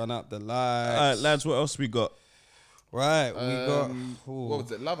likes. Run up the likes. All right, lads. What else we got? Right, we got. What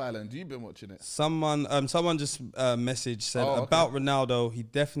was it? Love Island. You been watching it? Someone just messaged said okay. about Ronaldo. He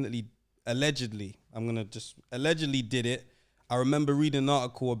definitely, allegedly did it. I remember reading an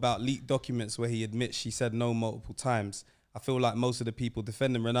article about leaked documents where he admits she said no multiple times. I feel like most of the people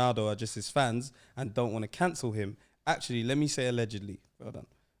defending Ronaldo are just his fans and don't want to cancel him. Actually, let me say allegedly. Well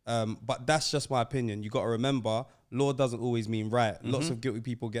done. But that's just my opinion. You got to remember, law doesn't always mean right. Lots of guilty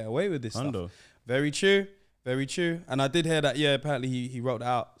people get away with this stuff. Very true. Very true. And I did hear that, yeah, apparently he wrote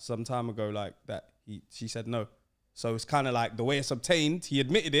out some time ago, like, that she said no. So it's kind of like the way it's obtained, he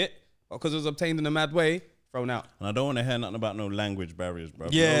admitted it, but because it was obtained in a mad way, thrown out. And I don't want to hear nothing about no language barriers, bro.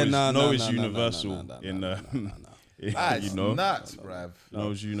 Yeah, no is universal in That's you know, nuts, bruv.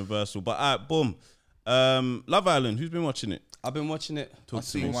 no is universal. But all right, boom. Love Island. Who's been watching it? I've been watching it. I've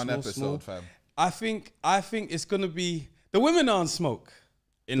seen one episode, fam. I think it's gonna be the women aren't smoke.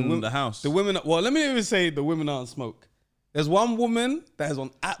 In the house. The women, well, let me even say the women aren't smoke. There's one woman that is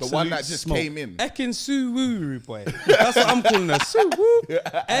on absolute The one that just smoke. came in. Ekin Su Woo, boy. That's what I'm calling her. Su Woo.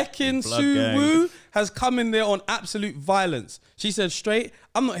 Ekin Su gang. Woo has come in there on absolute violence. She said straight,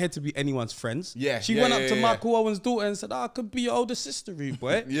 I'm not here to be anyone's friends. Yeah, She yeah, went up yeah, to yeah. Michael Owen's daughter and said, I could be your older sister, rude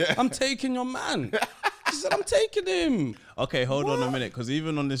boy. Yeah. I'm taking your man. She said, I'm taking him. Okay, hold on a minute, because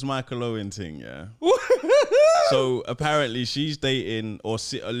even on this Michael Owen thing, yeah. So apparently she's dating or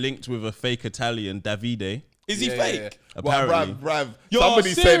linked with a fake Italian, Davide. Is he fake? Apparently. Well, bruv, You're somebody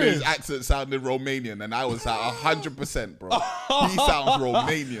said serious? his accent sounded Romanian, and I was like 100%, bro. He sounds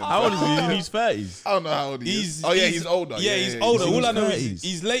Romanian. How old is he? In his 30s. I don't know how old he is. He's older. Yeah, he's older. He's All I in know his is 30s.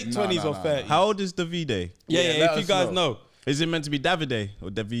 he's late 20s or 30s. How old is Davide? Yeah, let if you us guys know. Is it meant to be Davide or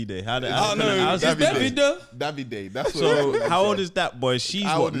Davide? I don't know. Is Davide. Davide? Davide. That's what So how old is that boy? She's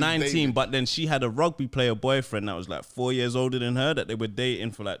How what, old is 19, David? but then she had a rugby player boyfriend that was like 4 years older than her, that they were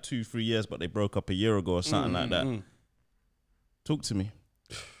dating for like 2-3 years, but they broke up a year ago or something like that. Talk to me.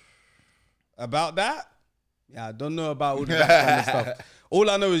 About that? Yeah, I don't know about all that kind of stuff. All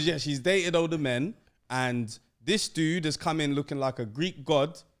I know is, yeah, she's dated older men, and this dude has come in looking like a Greek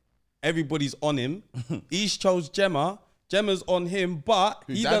god. Everybody's on him. He's chose Gemma. Gemma's on him, but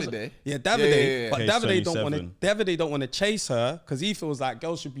he doesn't. Davide? Yeah, Davide. Yeah. But Case Davide don't want to. 27. Davide don't want to chase her because he feels like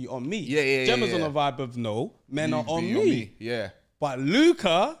girls should be on me. Yeah. Gemma's on a vibe of no, men are on Be me. Yeah. But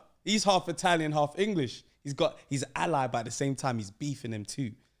Luca, he's half Italian, half English. He's an ally, but at the same time, he's beefing him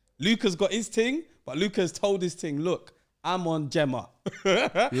too. Luca's got his thing, but Luca's told his thing, look, I'm on Gemma.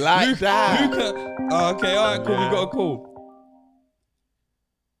 Like that. Luca. Oh, okay, all right, cool. We got a call.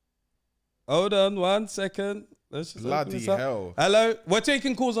 Hold on 1 second. Let's just open Bloody this up. hell. Hello. We're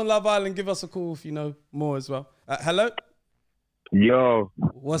taking calls on Love Island. Give us a call if you know more as well. Hello. Yo,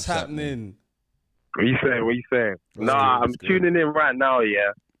 What's happening? what you saying? What you saying? Nah, I'm tuning in right now,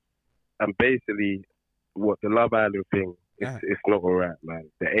 yeah. And basically, what the Love Island thing, it's not alright, man.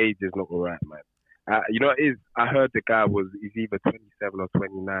 The age is not alright, man. You know what it is? I heard the guy he's either 27 or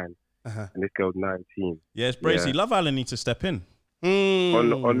 29, and this girl's 19. Yeah, it's Brazy. Yeah. Love Island needs to step in.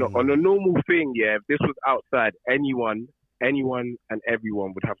 On a normal thing, yeah, if this was outside, anyone and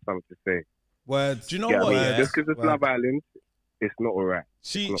everyone would have something to say. Words. Do you know Yeah, what? I mean, Yeah? just because it's Love Island, it's not alright.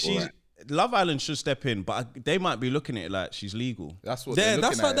 She's alright. Love Island should step in, but they might be looking at it like she's legal. That's what Yeah, they're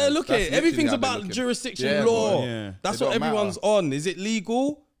that's looking what at. they're looking That's at. literally Everything's how they're about looking. jurisdiction Yeah, law. boy. Yeah. That's It what don't everyone's matter. on. Is it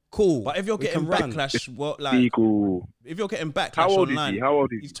legal? Cool. But if you're We getting can run. backlash, what like? Legal. If you're getting backlash How old online, is he? How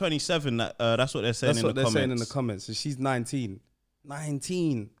old is he? he's 27. That's what they're saying That's in what the they're comments. saying in the comments. So she's 19.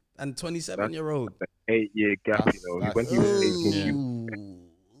 19 and 27-year-old. 8-year gap, you know. That's- When he was 18,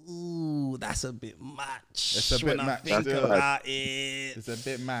 Ooh, that's a bit much. It's a bit when I much, think still. about it. It's a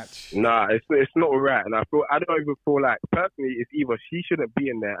bit match. Nah, it's not alright. And I don't even feel like, personally, it's either she shouldn't be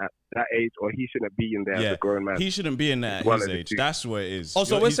in there at that age or he shouldn't be in there as a grown man. He shouldn't be in there at One his of the age. two. That's what it is.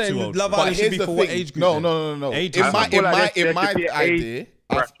 Also, He's we're too saying old Love for that. Island should be for what age group? No. Age In is my, fine. in I feel my, like there in my should be an age idea,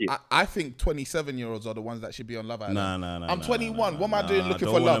 bracket. I think 27-year-olds are the ones that should be on Love Island. Nah, I'm 21. What am I doing nah, looking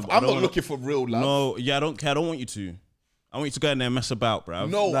I for don't love? wanna- I I'm don't not wanna- looking for real love. No, yeah, I don't care. I don't want you to. I want you to go in there and mess about, bro.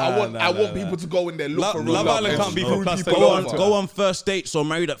 No, I want people to go in there look for real Love love. Island and can't be screw for plus people Go over. on, go on first dates or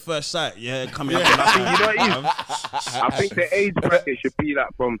married at first sight. Yeah, coming up. You know what it is? I think the age bracket should be like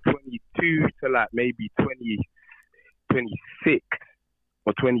from 22 to like maybe 20, 26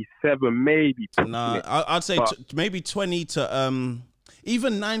 or 27, maybe. Nah, I'd say But- maybe 20 to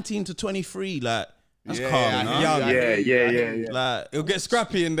even 19 to 23. Like that's calm. I nah? hear you, I hear you, I hear you. Yeah. Like It'll get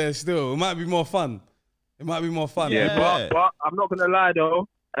scrappy in there still. It might be more fun. It might be more fun. Yeah, Yeah. but I'm not gonna lie though.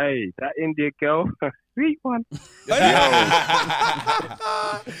 Hey, that Indian girl, sweet one.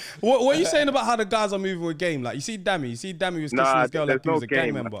 What are you saying about how the guys are moving with game? Like, you see Dammy was kissing this girl like he was a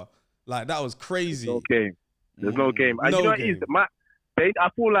gang member. Like, that was crazy. No game. There's no game. And you know what it is? I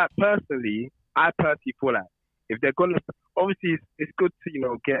feel like I personally feel like if they're gonna, obviously it's good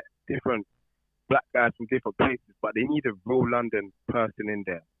to get different black guys from different places, but they need a real London person in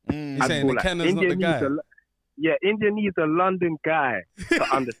there. You're saying the Kenner's not the guy? Yeah, India needs a London guy to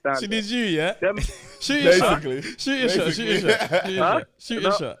understand. She needs you, yeah? Shoot your shot.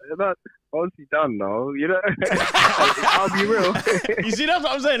 Honestly done now, I'll be real. You see, that's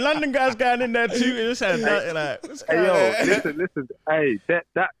what I'm saying. London guys going in there too. Listen. Hey,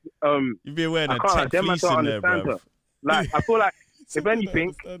 you be aware that tech them fleece don't in there, understand bro. her. Like, I feel like if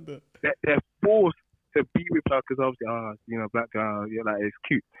anything, they're forced to be with her because obviously, black girl, it's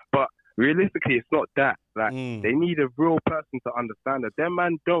cute. But realistically, it's not that. Like, they need a real person to understand her. Them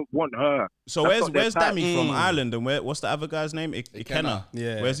man don't want her. So where's Dammy from? Ireland, and what's the other guy's name? Ikenna.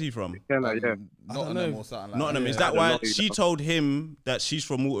 Yeah. Where's he from? Ikenna, yeah. Nottingham or something like Nottingham. that. Is that why she told him that she's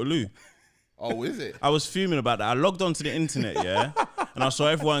from Waterloo? Oh, is it? I was fuming about that. I logged onto the internet, yeah, and I saw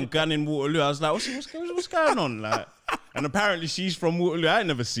everyone gunning Waterloo. I was like, what's going on? Like, and apparently she's from Waterloo. I ain't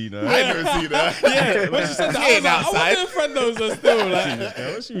never seen her. Yeah, when she said that, I was like, I wonder if friend knows her still. Like,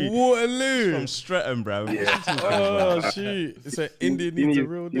 Waterloo. From Streatham, bro. Yeah. Oh, shoot. It's an Indian needs a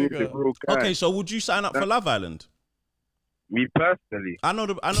real nigga. Okay, so would you sign up for Love Island? Me personally. I know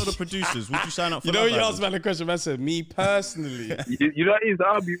the producers. Would you sign up for You know, Love you Island? asked me the question, man said, me personally. You know what it is?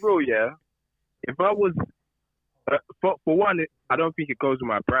 I'll be real, yeah. If I was, for one, I don't think it goes with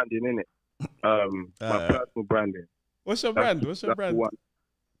my branding, innit? My personal branding. What's your brand? One.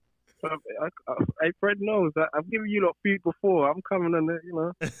 Hey, Fred knows that I've given you lot food before. I'm coming on it,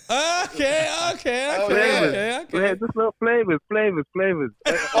 Okay. Yeah, just little flavors.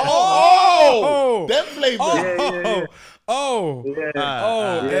 Oh, them flavors.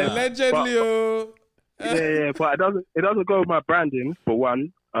 Allegedly. But it doesn't go with my branding for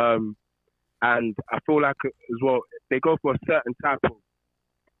one. And I feel like as well they go for a certain type of.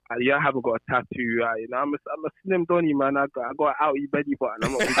 I haven't got a tattoo. I'm a slim Donny, man. I got an outie belly button.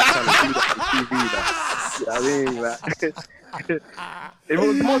 I'm not really trying to do that on TV. If it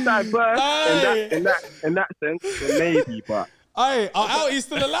was more diverse in that sense, then maybe. But are outies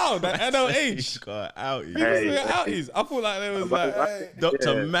still allowed? That NLH. Got outies. People still got outies. I feel like there was like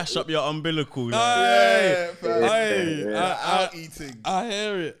Doctor, mash up your umbilical. Out eating. I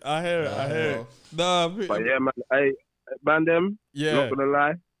hear it. Nah, but yeah, man. Man, them. Yeah. Not gonna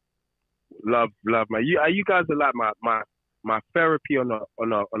lie. Love, man. You guys are like my therapy on a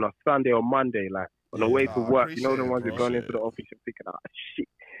Sunday or Monday, like on the way to work. You know the ones that going into the office and thinking, shit,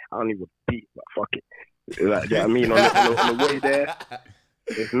 I don't even beat, but fuck it. Like, you know what I mean? On the way there,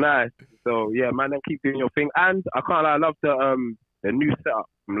 it's nice. So yeah, man, then keep doing your thing. And I can't lie, I love the new setup.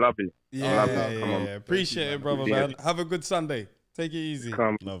 I'm loving it. Yeah. Appreciate it, brother, man. Have a good Sunday. Take it easy.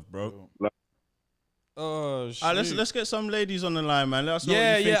 Love, bro. Oh, shit. All right, let's get some ladies on the line, man. Let us know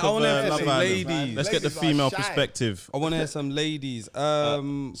Yeah, what you think I of wanna hear Love some Island. ladies. Let's get the Ladies are female shy. perspective. I want to hear some ladies.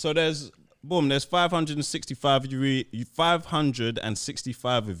 So there's 565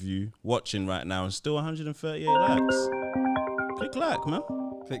 of you watching right now, and still 138 likes. Click like, man.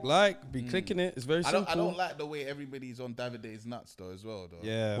 Click like, be clicking it. It's very simple. I don't like the way everybody's on Davide's nuts though as well though.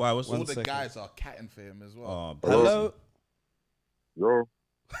 Yeah. Why? What's All the guys are catting for him as well. Oh, Hello. Yo.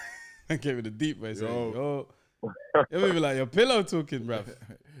 I gave it a deep voice. Yo. It would be like your pillow talking, bruv.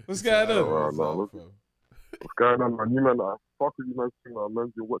 What's going on? What's going on, man? You man, I fuck with you, man.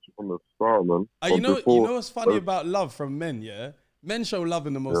 Man, you're watching from the start, man. You know what's funny about love from men, yeah? Men show love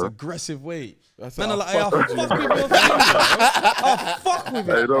in the most aggressive way. Men are like, hey, I'll fuck with your thing, bro. I'll fuck with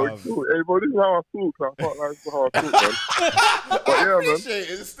it, Hey, bro. hey, bro, this is how I talk. I fuck like this is how I talk, man. But yeah, man. Appreciate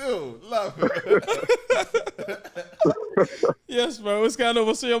it still. Love. Yes, bro. What's going on?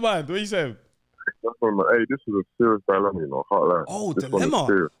 What's on your mind? What are you saying? That's one, man. Hey, this is a serious dilemma, you know. Can't lie. Oh, This one is dilemma.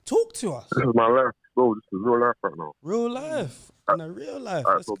 serious. Talk to us. This is my life, bro. This is real life right now. Real life. In a real life.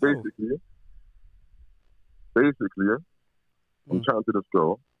 Alright, Let's so go. basically, I'm chatting to this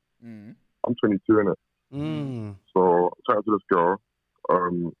girl. Mm. I'm 22, innit? So I'm chatting to this girl.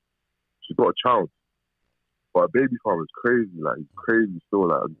 She's got a child, but her baby father is crazy. Like, he's crazy still.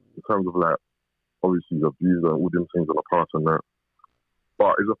 Like, in terms of like, obviously he's abused and all them things in the past and that.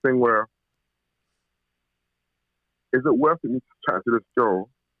 But it's a thing where, is it worth it me chatting to this girl?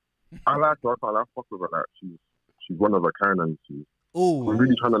 I like her. I can't like fuck with her. Like, she's one of a kind, and I'm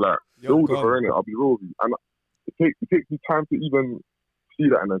really trying to like build with her, innit? I'll be real with you. And it takes me time to even see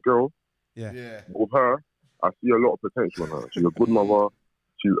that in a girl. Yeah. With her, I see a lot of potential in her. She's a good mother.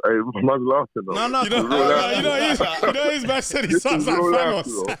 She's man's laughing though. No. You know his man said he sounds like Thanos.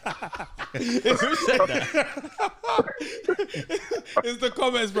 It's the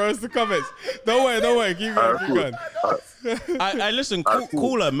comments, bro. It's the comments. Don't worry. Keep going. I listen.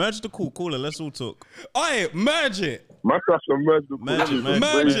 Call her. Merge the call. Call her. Let's all talk. Oi, merge it. My crush on merge the call. Merge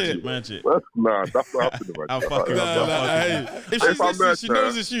it. Nah, that's not happening, man. I'll fuck it up. If she's listening, she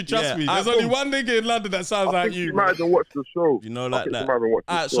knows it's you. Trust me. There's only one nigga in London that sounds like you. She might even watch the show. You know, like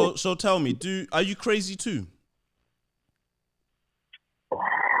that. So tell me, are you crazy too?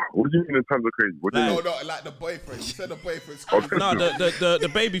 What do you mean in terms of crazy? What do you mean? No, like the boyfriend. You said the boyfriend's crazy. No, the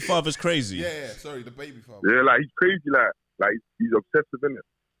baby father's crazy. Yeah, sorry, the baby father. Yeah, like he's crazy, like he's obsessive, innit?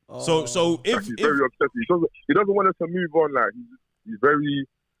 So if he's very obsessive. He doesn't want us to move on. Like he's very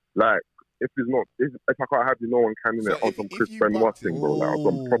like if I can't have you, no one can. So on some Chris Benoit thing, bro. Like on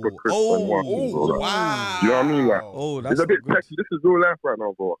some proper Chris Benoit thing, bro. Like, wow. You know what I mean? Like it's a bit petty. This is real life right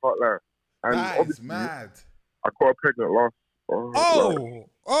now, bro. I can't lie. And that obviously, is mad. I got her pregnant last. I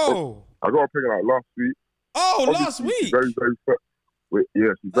got her pregnant like last week. Last week. She's very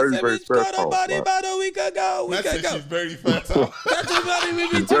she's very fertile. About a week ago. She's very fertile. That's about it.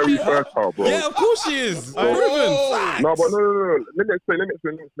 She's very fertile, bro. Yeah, of course she is. Proven. No, but no. Let me explain.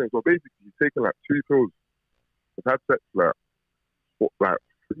 So basically, she's taking like 2 pills. I've had sex like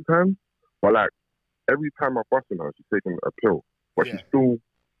 3 times, but like every time I'm busting her, she's taking a pill, but she still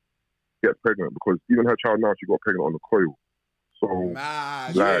gets pregnant because even her child now, she got pregnant on the coil. So,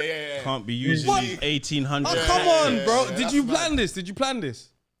 can't be using these 1800. Oh, come on, bro. Did you plan this?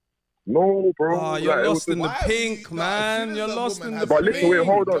 No, bro. Oh, you're lost in the pink, man. You're lost in the But listen, wait,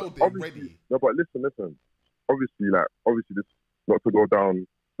 hold on. But listen. Obviously, this not to go down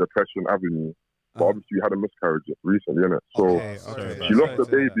depression avenue, but obviously we had a miscarriage recently, innit? So she lost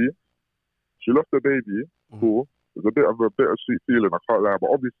the baby. Cool. There's a bit of sweet feeling. I can't lie,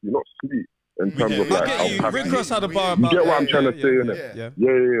 but obviously not sweet. In terms of like, I get you. Rick Ross had a bar about. You get what I'm trying to say, innit? Yeah.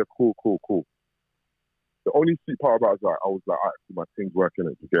 Cool. The only sweet part about it is like I was like, my thing's working,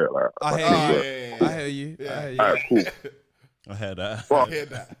 and you get it, like. I hear you. Alright, cool. I heard that. But,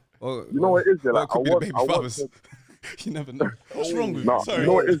 Well, you know what it is, yeah? Like I want. You never know. What's wrong with you? Sorry. You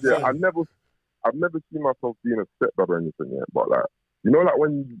know what it is, yeah? I've never seen myself being a stepdad or anything yet, but like, you know, like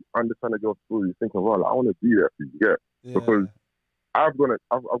when you understand a girl's story, you think of, like, I want to be there for you, because I've gone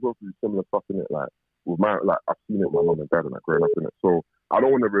through similar stuff in it, like with I've seen it with my mum and dad and growing up in it, so I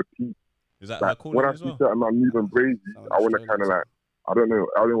don't want to repeat. Is that like, cool when I see certain man moving crazy, I want to kind of like, I don't know.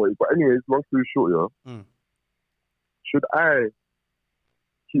 But anyways, long story short, should I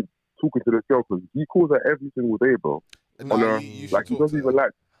keep talking to this girl because he calls her every single day, bro? He doesn't even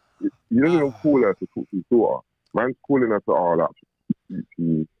like. He doesn't even call her to talk to his daughter. Man's calling her to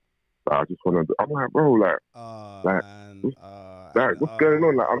I just want to. I'm like, bro, what's going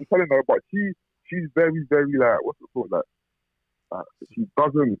on? Like, I'm telling her, but she's very, very like, what's it called? Like, she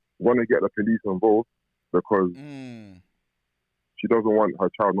doesn't want to get the police involved because she doesn't want her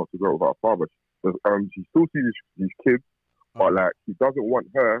child not to grow up without a father. She still sees these kids, but like, he doesn't want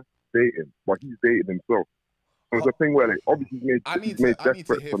her dating, but he's dating himself. So it's a thing where, like, obviously he's made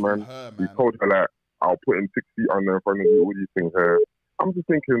desperate for man. He told her like, I'll put him 6 feet under in front of you, all these things here. I'm just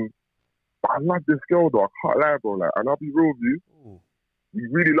thinking, but I love this girl though. I can't lie, bro. Like, and I'll be real with you. We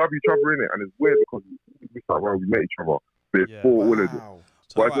really love each other, innit? And it's weird because we met each other before all of this.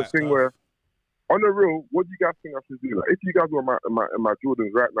 But it's a thing where, on the real, what do you guys think I should do? Like, if you guys were in my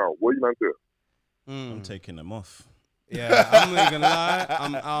Jordans right now, what are you man doing? I'm taking them off. Yeah, I'm not gonna lie.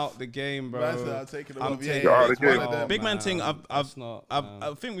 I'm out the game, bro. I'm taking them off. out the game. Big man thing. I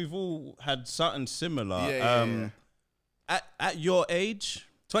think we've all had something similar. At your age,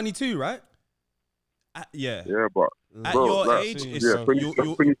 22, right? Yeah, but at bro, your like, age, it's 23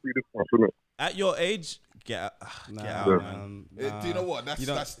 this month, isn't it? at your age, get out, man. Do you know what? That's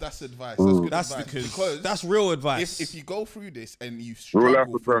advice. That's good That's advice. because that's real advice. If you go through this and you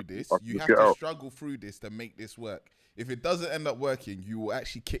struggle through this, you have to struggle through this to make this work. If it doesn't end up working, you will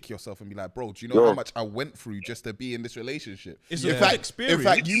actually kick yourself and be like, bro, do you know how much I went through just to be in this relationship? It's a good experience. In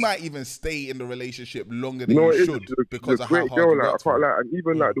fact, you might even stay in the relationship longer than you should because of how hard you worked for it. And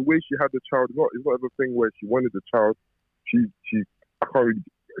even like the way she had the child, it's not a thing where she wanted the child. She I can't really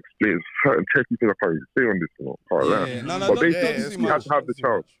explain certain technical things I can't really say on this, you know. But basically, she had to have the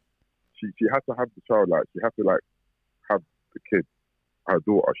child. She had to have the child. Like, she had to like have the kid, her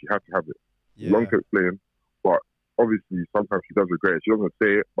daughter. She had to have it. Long to explain, but obviously sometimes she does regret it. She doesn't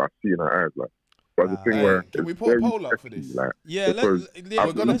say it, but I see in her eyes like But the thing where can we put a poll up for this? Like, Yeah,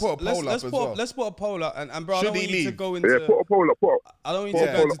 we're gonna put a poll up as well. Let's put a poll up, and bro, I Should don't he want you to leave? go into. yeah, put a poll up. I don't want you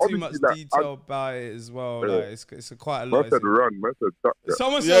to go into too much Obviously, detail about it as well. Yeah. Like it's quite a Man lot. said run, man said duck. Yeah.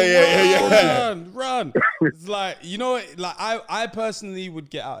 Someone said Yeah. run. It's like, you know what, like I personally would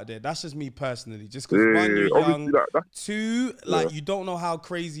get out of there. That's just me personally. Just because one, you're young. Two, like you don't know how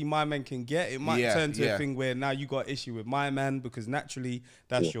crazy my man can get. It might turn to a thing where now you got an issue with my man because naturally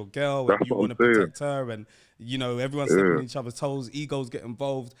that's your girl and you want to protect her, and you know everyone's stepping on each other's toes. Egos get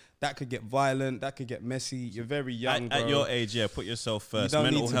involved. That could get violent. That could get messy. You're very young, bro. At your age, put yourself first. You don't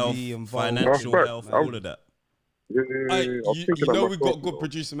Mental need to health, be involved. financial health, all of that. You know we've got good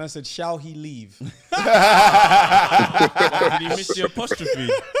producer message. Shall he leave? Did he miss the apostrophe?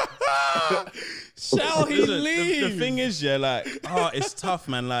 Shall he leave? The thing is, it's tough,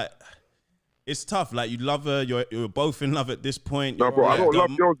 man. Like, it's tough. Like, you love her. You're both in love at this point. No, bro, I don't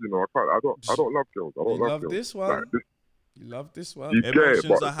love girls, you know. I don't love girls. I don't love girls. This one. Like, you love this one. You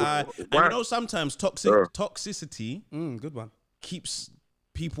Emotions are high. And you know, sometimes toxicity good one. keeps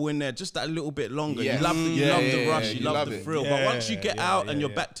people in there just that little bit longer. Yeah. You love the rush, you love the thrill. Yeah, but once you get out and you're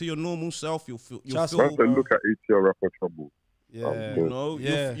back to your normal self, you'll feel man said look at ATL rapper trouble. Yeah. you know,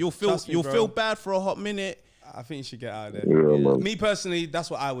 you'll feel bad for a hot minute. I think you should get out of there. Yeah, man. Me personally, that's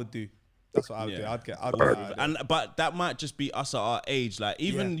what I would do. That's what I would do. I'd get out of there. But that might just be us at our age. Like,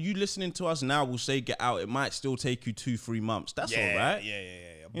 even you listening to us now will say get out. It might still take you 2-3 months. That's all right.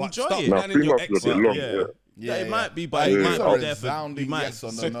 Yeah. But Enjoy stop it. planning your 3 months is a bit exit. long. Yeah, it might be, but it might be there for resounding you might yes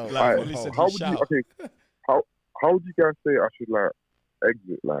on the no. like, How would you guys say I should like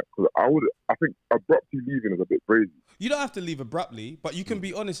exit? Like, because I think abruptly leaving is a bit crazy. You don't have to leave abruptly, but you can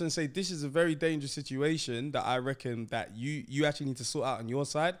be honest and say this is a very dangerous situation that I reckon that you actually need to sort out on your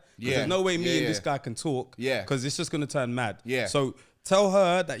side. Because there's no way me and this guy can talk. Yeah. Because it's just going to turn mad. Yeah. So tell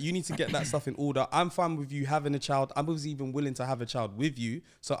her that you need to get that stuff in order. I'm fine with you having a child. I was even willing to have a child with you.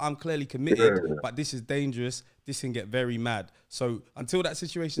 So I'm clearly committed, but this is dangerous. This can get very mad. So until that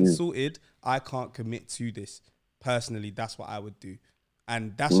situation's sorted, I can't commit to this. Personally, that's what I would do.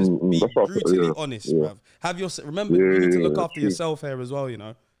 And that's just be brutally honest, bruv. Remember, you need to look after yourself here as well, you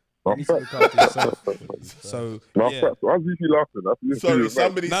know. You need to look after yourself. So, I'm usually laughing. Sorry,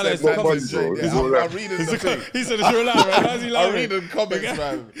 somebody said I'm reading the thing. He said it's real life, right? How's he laughing? I'm reading comments,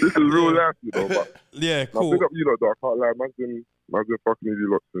 man. This is real life, you know. But yeah, cool. Pick up you lot, though. I can't lie. Man's been fucking with you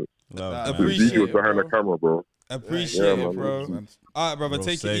lot since. Appreciate it, behind the camera, bro. Appreciate it, bro. All right, brother,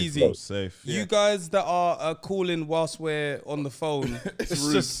 take it easy. You guys that are calling whilst we're on the phone,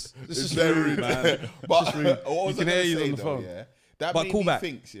 it's just very rude, man. But you can hear you on the phone. That but made call me back.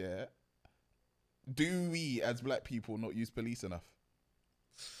 think, do we as black people not use police enough?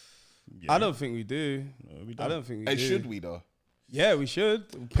 I don't think we do. No, we don't. I don't think we do. And should we though? Yeah, we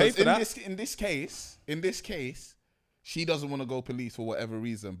should. Pay for that. In this case, she doesn't want to go police for whatever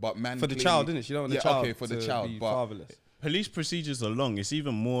reason, but man, for the child, didn't it? She don't want the child. Okay, for the child, but fatherless. Police procedures are long. It's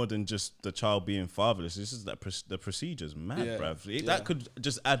even more than just the child being fatherless. This is the procedures, mad, bruv. That could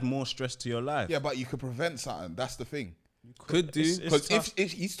just add more stress to your life. Yeah, but you could prevent something. That's the thing. Could do. Because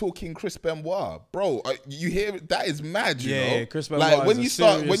if he's talking Chris Benoit, bro, you hear that is mad, you know? Yeah, Chris Benoit like when you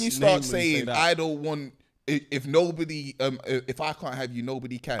start saying saying I don't want if nobody if I can't have you,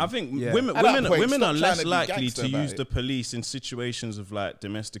 nobody can. I think women are less likely to use the police in situations of like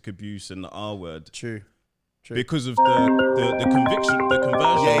domestic abuse and the R word. True. Because of the conviction, the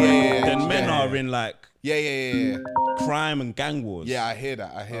conversion. Then men are in like crime and gang wars. Yeah, I hear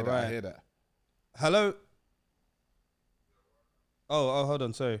that. I hear that. Hello. Oh, hold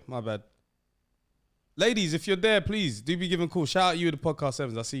on. Sorry, my bad. Ladies, if you're there, please do be giving a call. Shout out you at the podcast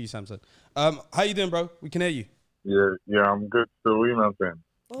sevens. I see you, Samson. How you doing, bro? We can hear you. Yeah, I'm good. So what you man saying?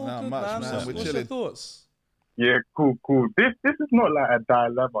 Oh, good, man. What's your thoughts? Yeah, cool. This is not like a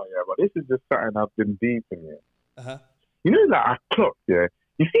dilemma, but this is just something I've been deep in, You know, like I clocked, You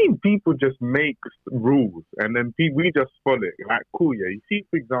see people just make rules and then we just follow it. Like, cool, You see,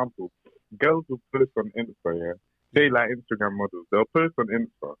 for example, girls will post on Insta, Say like Instagram models, they'll post on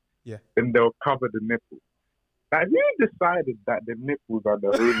Insta, then they'll cover the nipples. Like, who decided that the nipples are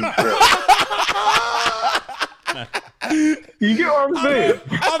the holy grail? You get what I'm saying?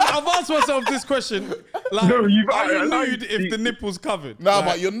 I've asked myself this question. Like, are you nude if the nipples covered? No, like,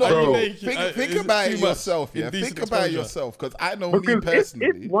 but you're not. Think about it yourself. Think about it yourself, because I know me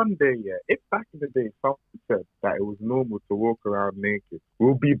personally. If one day, if back in the day someone said that it was normal to walk around naked,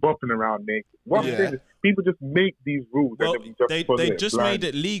 we'll be bopping around naked. What I'm saying is, people just make these rules. Well, and then they just made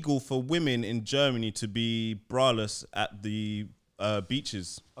it legal for women in Germany to be braless at the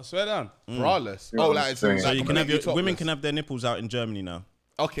beaches. I swear down. Braless. Oh, like so you can have women can have their nipples out in Germany now.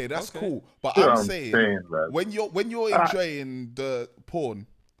 Okay, that's cool. But That's I'm what I'm saying, man. when you're enjoying the porn,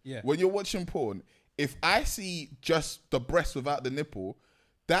 Yeah. when you're watching porn, if I see just the breast without the nipple,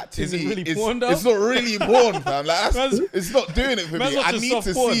 that to Is it me really is porn, though? it's not really porn, fam. Like it's not doing it for Man's me. I watching need soft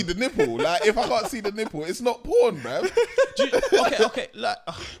to porn. see the nipple. Like if I can't see the nipple, it's not porn, man. Okay. Like,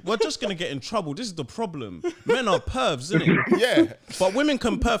 we're just gonna get in trouble. This is the problem. Men are pervs, isn't it? Yeah. But women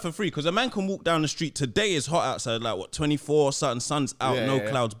can perv for free because a man can walk down the street. Today is hot outside, like what 24, certain sun's out, Yeah, no yeah.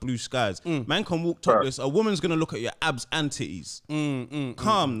 clouds, blue skies. Man can walk topless. A woman's gonna look at your abs and titties.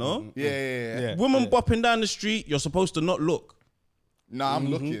 Calm, no? Yeah. Woman bopping down the street, you're supposed to not look, Nah, I'm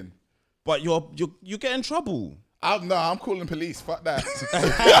looking. but you get in trouble. I'm calling police. Fuck that.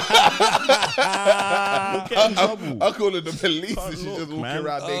 You get in trouble. I'm calling the police Can't and she look, just walking man.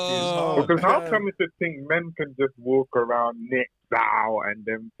 around naked. Oh, Because how come it's a thing men can just walk around necks out and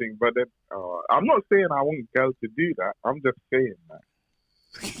them things? But then, I'm not saying I want girls to do that. I'm just saying that.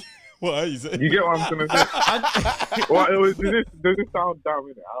 What are you saying? You get what I'm trying to say? Well, does this sound dumb,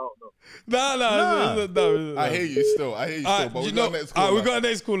 innit? I don't know. No. I hear you still. But we got next caller. we got a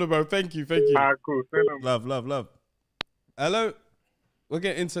next caller, bro. Thank you. Alright, cool. Say no more. Love. Hello. We're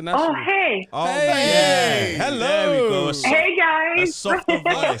getting international. Oh, hey. Oh, Hey. yeah. Hello. There we go. Hey, A guys. softer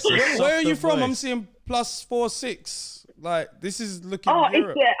voice. Where are you from? I'm seeing +46. Like, this is looking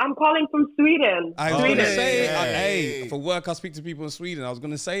Europe. I'm calling from Sweden. I was going to Sweden. say, Hey. hey, for work, I speak to people in Sweden. I was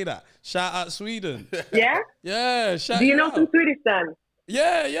going to say that. Shout out Sweden. Yeah? Yeah, shout Do you know out. some Swedish then?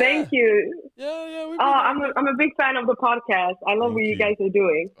 Yeah. Thank you. Yeah. I'm a big fan of the podcast. I love what you guys are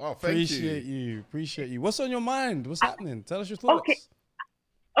doing. Oh, thank Appreciate you. What's on your mind? What's happening? Tell us your thoughts.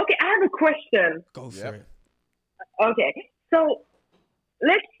 Okay, I have a question. Go for it. Okay, so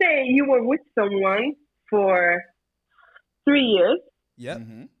let's say you were with someone for 3 years. Yeah.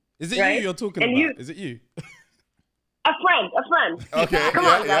 Mm-hmm. Is it Right? you you're talking And about? Is it you? A friend. Okay. Come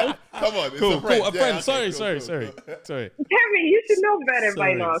on, guys. Come on. It's Cool. a friend. A friend. Yeah, Sorry. okay, Sorry. Terry, you should know better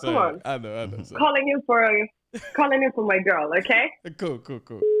by now. Come on. I know. Sorry. Calling in for my girl, okay? Cool.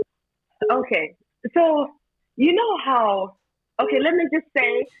 Okay, so you know how? Okay, let me just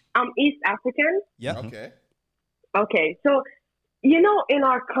say I'm East African. Yeah. Okay. Okay, so you know in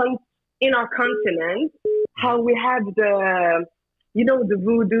our continent how we have the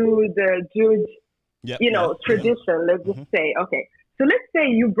voodoo, the Jewish tradition. Let's just say okay. So let's say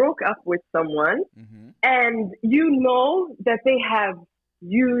you broke up with someone and you know that they have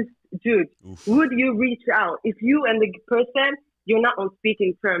used Jude. Would you reach out if you and the person you're not on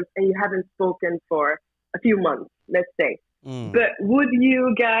speaking terms and you haven't spoken for a few months, let's say? But would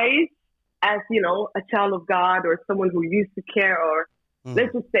you guys, as a child of God or someone who used to care, or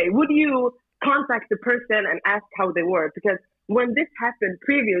let's just say, would you contact the person and ask how they were? Because when this happened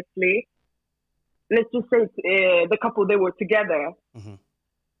previously, let's just say the couple, they were together,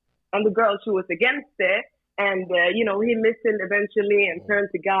 and the girl, she was against it, and he listened eventually and turned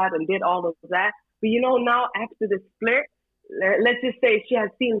to God and did all of that. But now after the split, let's just say she has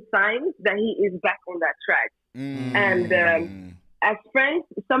seen signs that he is back on that track. And as friends,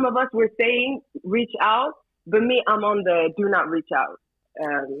 some of us were saying reach out, but me, I'm on the do not reach out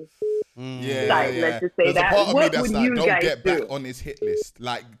side. Let's just say There's a part that. of What me that's would like, you don't guys get do? back on his hit list.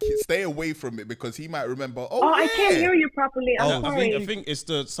 Like, stay away from it because he might remember. I can't hear you properly. I'm sorry. I think it's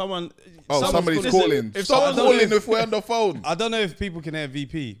someone. Somebody's calling. If Someone's someone's calling if we're on the phone. I don't know if people can hear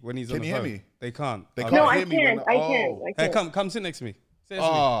VP when he's on the phone. Can you hear me? They can't. They No, can't I hear me. can't. I can't. Hey, come sit next to me. Sit next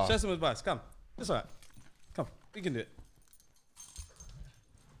to me. Share some advice. Come. It's all right. Come. We can do it.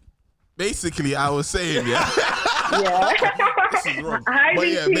 Basically, I was saying, Yeah. this is wrong. Hi, But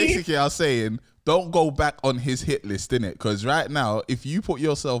yeah, VP. basically, I was saying, don't go back on his hit list, innit? Because right now, if you put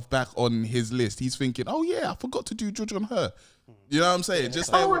yourself back on his list, he's thinking, oh yeah, I forgot to do judge on her. You know what I'm saying? Just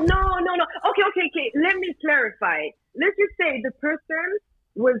Oh, no. Okay. Let me clarify. Let's just say the person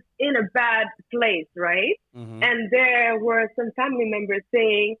was in a bad place, right? And there were some family members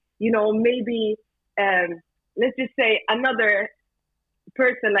saying, maybe, let's just say another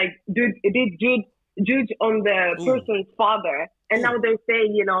person did judge on the person's father. And now they're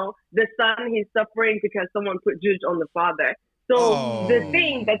saying, the son, he's suffering because someone put judge on the father. So the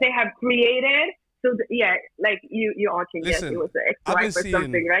thing that they have created, you all can guess it was an ex-wife or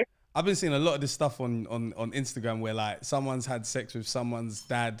something, right? I've been seeing a lot of this stuff on Instagram where someone's had sex with someone's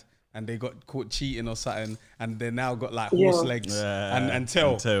dad and they got caught cheating or something and they now got horse legs and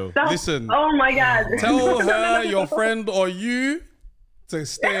tail. Listen, oh my God. Tell her, your friend or you to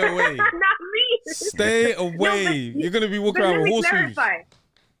stay away. Not me. Stay away. You're going to be walking around with horse shoes.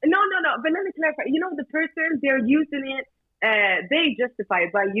 No. But let me clarify. The person, they're using it, they justify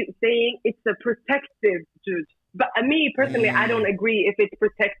it by saying it's a protective judge. But me personally, I don't agree if it's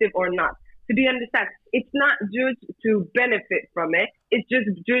protective or not. So do you understand? It's not judged to benefit from it. It's just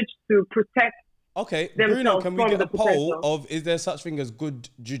judged to protect. Okay, Bruno, can we get a poll of is there such thing as good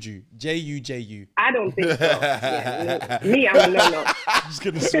juju? J-U-J-U. I don't think so. Yeah, me, I'm a no-no. I'm just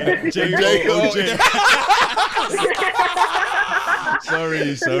going to say J-O-O-J.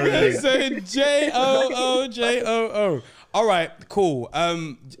 Sorry. Say J-O-O-J-O-O. All right, cool.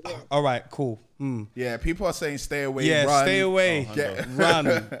 All right, cool. Yeah, people are saying stay away. Yeah, run. stay away. Run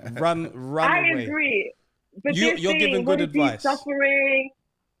I away. agree. But You're giving good advice. Suffering.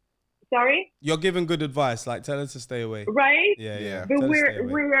 Sorry? You're giving good advice. Like, tell us to stay away. Right? Yeah. But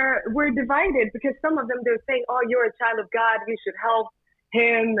we're divided because some of them, they're saying, oh, you're a child of God. You should help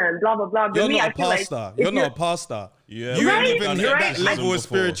him and blah, blah, blah. But You're me, not I a feel pastor. like You're not a pastor. Yeah, you Right, ain't even hit right. that level of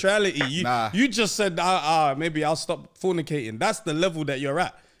spirituality. You just said, maybe I'll stop fornicating. That's the level that you're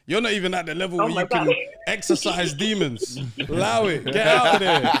at. You're not even at the level where you can exorcise demons. Allow it. Get out of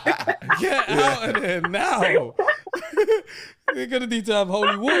there. Get out of there now. You're going to need to have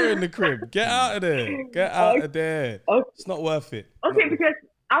holy water in the crib. Get out of there. Get out of there. Okay. It's not worth it. Okay, because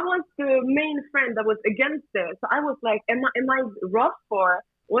I was the main friend that was against it. So I was like, am I rough for?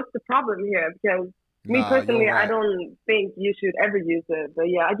 What's the problem here? Because me personally, right. I don't think you should ever use it. But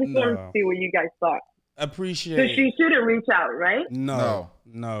yeah, I just wanted to see what you guys thought. Appreciate So she shouldn't reach out, right? No.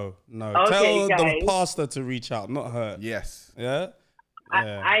 Okay, Tell guys. the pastor to reach out, not her. Yes. Yeah?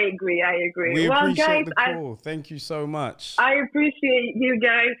 I agree. We well, appreciate guys, the call. Thank you so much. I appreciate you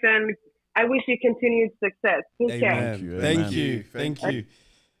guys, and I wish you continued success. Take care. Thank you.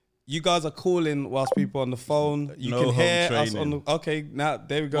 You guys are calling whilst people on the phone. You No can home hear us training. on the. Okay, now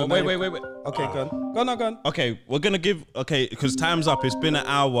there we go. Wait. Okay, go on. Okay, we're going to give, because time's up. It's been an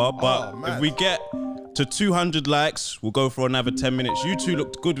hour, but if we get to 200 likes, we'll go for another 10 minutes. You two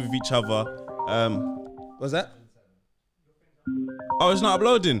looked good with each other. What's that? Oh, it's not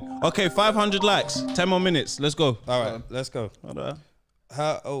uploading. Okay, 500 likes, 10 more minutes. Let's go. All right, let's go. Hold on.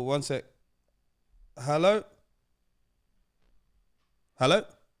 One sec. Hello?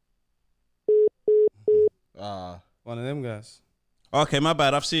 One of them guys. Okay, my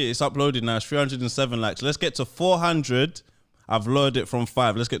bad. I've seen it. It's uploaded now. It's 307 likes. Let's get to 400. I've lowered it from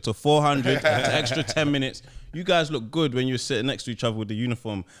 5. Let's get to 400. Extra 10 minutes. You guys look good when you're sitting next to each other with the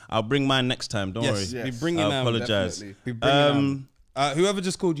uniform. I'll bring mine next time. Don't worry. Be bringing I apologize. Whoever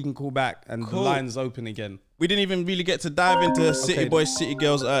just called, you can call back, and the line's open again. We didn't even really get to dive into City Boys, City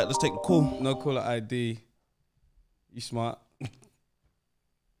Girls. All right, let's take a call. No caller ID. You smart.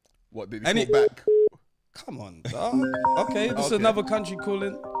 What did he call back? Come on, dog. Okay, this is another country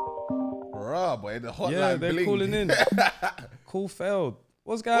calling. Bruh, boy, the hotline. Yeah, they're calling in. Call failed.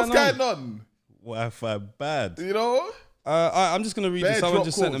 What's going on? Wi-Fi bad. You know? I'm just going to read this. Someone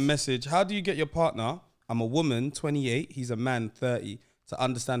just sent a calls. message. How do you get your partner? I'm a woman, 28. He's a man, 30. To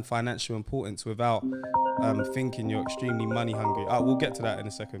understand financial importance without thinking you're extremely money hungry. We'll get to that in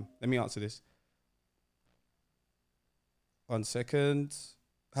a second. Let me answer this. 1 second.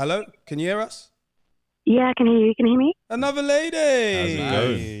 Hello? Can you hear us? Yeah, I can hear you. Can you hear me? Another lady. How's it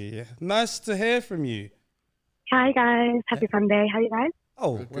going? Nice to hear from you. Hi, guys. Happy Sunday. How are you guys?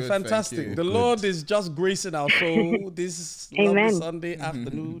 Oh, Good, we're thank fantastic. you. The Lord is just gracing our soul this lovely Sunday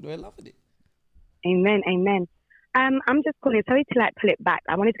afternoon. We're loving it. Amen. I'm just calling. Sorry to pull it back.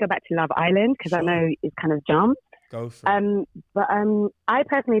 I wanted to go back to Love Island because I know it's kind of jumped. Go for it. But I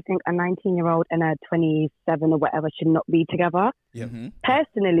personally think a 19-year-old and a 27 or whatever should not be together. Yeah.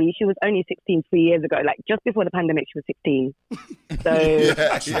 Personally, she was only 16 3 years ago. Like just before the pandemic, she was 16. So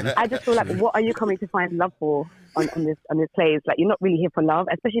I just feel like, what are you coming to find love for on this place? Like you're not really here for love,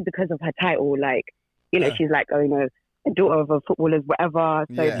 especially because of her title. Like she's like a daughter of a footballer's whatever.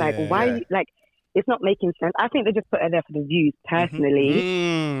 So it's like why are you, like. It's not making sense. I think they just put her there for the views,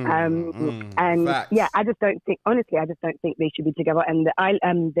 personally. And yeah, I just don't think they should be together. And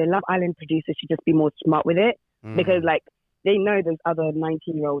the Love Island producers should just be more smart with it because like they know there's other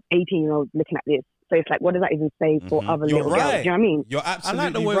 19-year-olds, 18-year-olds looking at this. So it's like, what does that even say for other little girls? Do you know what I mean? You're absolutely I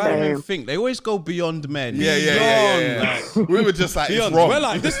like the way women think. They always go beyond men. Yeah. We were just like, it's wrong. We're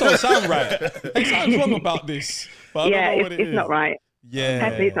like, this don't sound right. There's something wrong about this. But I don't know what it's not right. Yeah,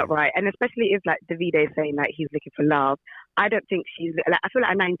 personally, it's not right, and especially if like Davide is saying that he's looking for love. I don't think she's like. I feel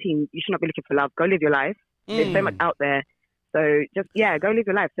like at 19, you should not be looking for love. Go live your life. There's so much out there, so just go live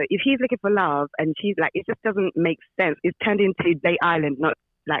your life. So if he's looking for love and she's like, it just doesn't make sense. It's turned into Date Island, not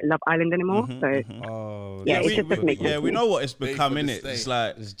like Love Island anymore. It just doesn't make sense. We know what it's become, innit? It's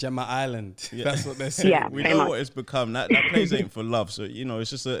like it's Gemma Island. That's what they're saying. Yeah, we know what it's become. That place ain't for love. So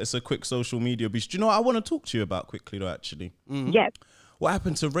it's just it's a quick social media beast. Do you know what I want to talk to you about quickly though? Actually, Yes. What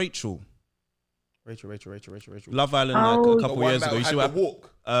happened to Rachel? Rachel. Love Island like a couple years ago. You see what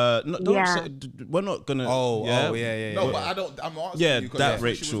walk? We're not gonna. Yeah. No, but I don't. I'm asking Yeah, you 'cause that that's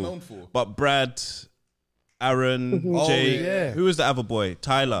what she was Rachel. known for. But Brad, Aaron, Jay. Who was the other boy?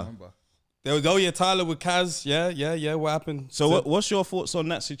 Tyler. Tyler with Kaz. Yeah. What happened? So what's your thoughts on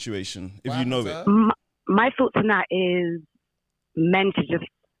that situation? If you know it. My thoughts on that is men to just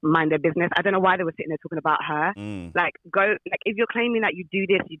mind their business. I don't know why they were sitting there talking about her. Like, if you're claiming that you do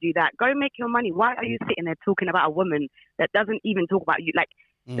this, you do that, go make your money. Why are you sitting there talking about a woman that doesn't even talk about you? Like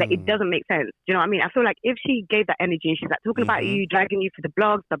it doesn't make sense. Do you know what I mean? I feel like if she gave that energy and she's like talking about you, dragging you for the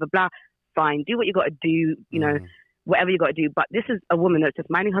blogs, blah, blah, blah, fine. Do what you got to do, you know, whatever you got to do. But this is a woman that's just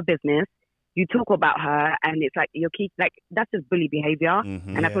minding her business. You talk about her and it's like that's just bully behavior.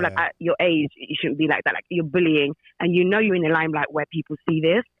 And I feel like at your age, you shouldn't be like that. Like you're bullying and you know you're in the limelight where people see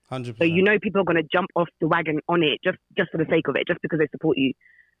this. 100%. So you know people are going to jump off the wagon on it just for the sake of it, just because they support you.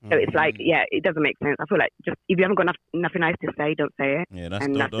 So it's like, it doesn't make sense. I feel like just if you haven't got nothing nice to say, don't say it.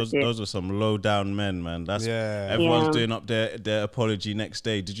 Yeah, those are some low down men, man. That's everyone's doing up their apology next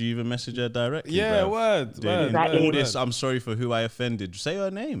day. Did you even message her directly? Yeah, word. Exactly. All this, I'm sorry for who I offended. Say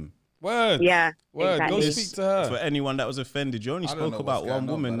her name. Word. Yeah. Word. Exactly. Go speak to her. For anyone that was offended, you only spoke about one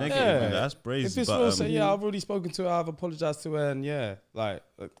woman negative. Yeah. Man. That's crazy. If it's real, say, I've already spoken to her, I've apologized to her, and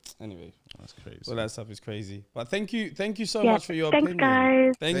anyway. That's crazy. Well, that stuff is crazy. But thank you so much for your opinion.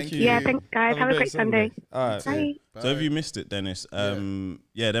 Guys. Thank you. Yeah, thanks, guys. Have a great Sunday. All right. Bye. So have you missed it, Dennis?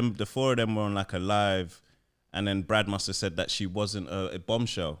 The four of them were on like a live, and then Brad must have said that she wasn't a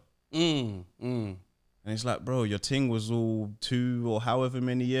bombshell. And it's like, bro, your thing was all 2 or however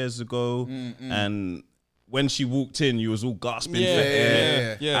many years ago. And when she walked in, you was all gasping for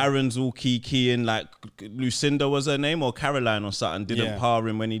air. Aaron's all keying, like Lucinda was her name, or Caroline or something, didn't par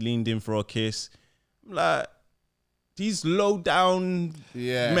him when he leaned in for a kiss. Like, these low down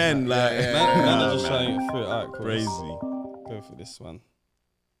men, like, man are just trying to get through it. All right, cool. Crazy. Go for this one.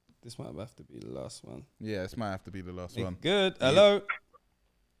 This might have to be the last one. Yeah, this might have to be the last one. Good. Hello.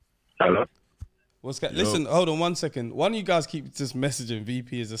 Hello. What's that? Listen, hold on 1 second. One of you guys keep just messaging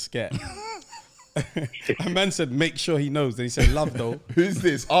VP is a scat. A man said, make sure he knows. Then he said, love though. Who's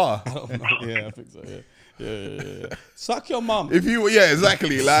this? R. I don't know. Yeah, I think so. Yeah. Suck your mum. If you,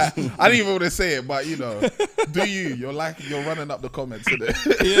 exactly. Like, I didn't even want to say it, but you know, do you? You're running up the comments today.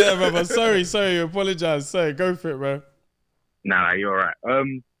 Yeah, brother. Sorry. Apologize. Sorry, go for it, bro. Nah, you're all right.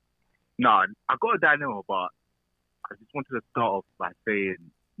 Nah, I got a dilemma, but I just wanted to start off by saying,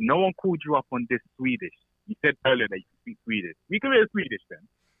 no one called you up on this Swedish. You said earlier that you speak Swedish. We can read Swedish then.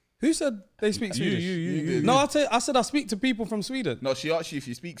 Who said they speak Swedish? You. No, I said I speak to people from Sweden. No, she asked you if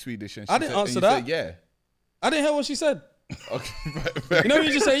you speak Swedish, and I didn't answer that. Yeah. I didn't hear what she said. Okay. You know,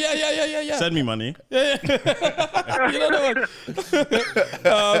 you just say yeah. Send me money. Yeah. You don't know what?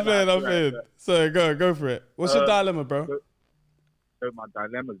 I'm in. So go for it. What's your dilemma, bro? So my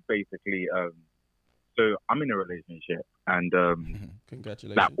dilemma is basically, so I'm in a relationship, and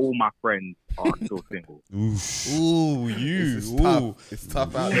congratulations. like all my friends are still single. Ooh, you. It's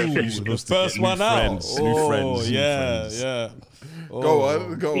tough out there. The first one out. New friends. Yeah. Go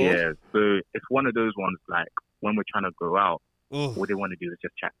on. Yeah, so it's one of those ones like when we're trying to go out, all they want to do is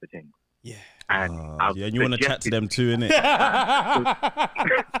just chat to things. Yeah. And and you want to chat to them too, innit?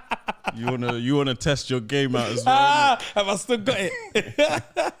 You wanna test your game out as well. Have I still got it?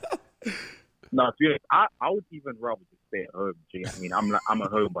 No, to be honest, I would even rather just stay at home. Do you know what I mean? I'm a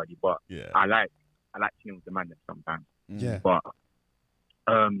homebody, but I like chilling with the man sometimes. Yeah. But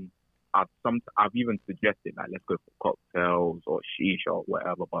I've even suggested like let's go for cocktails or shisha or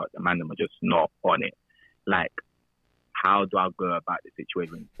whatever, but the man are just not on it. Like, how do I go about the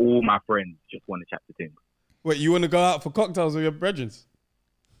situation? All my friends just want to chat to things. Wait, you want to go out for cocktails with your brethren?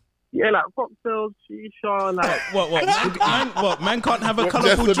 Yeah, like cocktails, shisha, like What? Man can't have a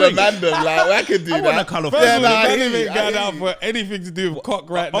colourful drink. Just like, I could do I that. want a colourful First drink. of all, man ain't going out for anything to do with cock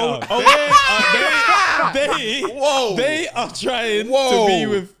right now. They are trying to be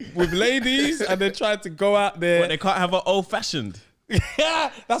with ladies, and they're trying to go out there. But they can't have an old fashioned.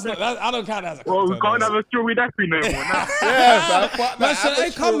 That's not. I don't count that as a cocktail. Well, we can't have a strawberry daiquiri no more now. Man said,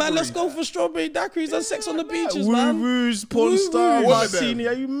 hey, come man, let's go for strawberry daiquiris and sex on the beaches, man. Woo-woos, porn star, What Martini,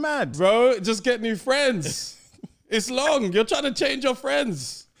 are you mad? Bro, just get new friends. It's long. You're trying to change your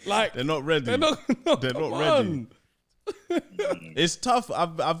friends. Like, they're not ready. They're not ready. It's tough.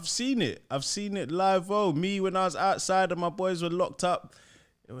 I've seen it. I've seen it live. Me when I was outside and my boys were locked up.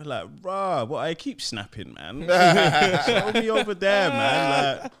 They were like, "Bruh, what I keep snapping, man. Show me over there,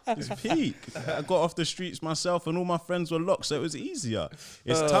 man. Like, it's peak." I got off the streets myself, and all my friends were locked, so it was easier.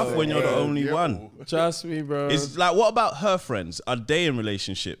 It's tough when you're the only one. Trust me, bro. It's like, what about her friends? Are they in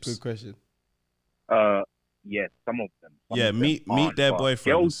relationships? Good question. Yeah, some of them. Meet their boyfriends.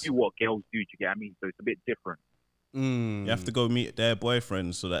 Girls do what girls do. Do you get what I mean? So it's a bit different. You have to go meet their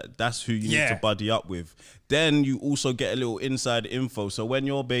boyfriends, so that's who you need to buddy up with. Then you also get a little inside info. So when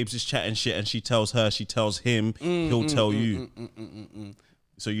your babes is chatting shit and she tells him, he'll tell you.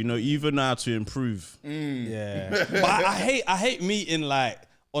 So you know even how to improve. Yeah, but I hate meeting like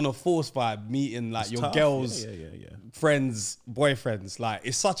on a force vibe, meeting like it's your tough. Girls, friends, boyfriends. Like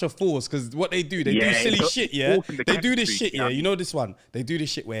it's such a force because what they do silly shit. Yeah, they do this shit. Yeah, you know this one. They do this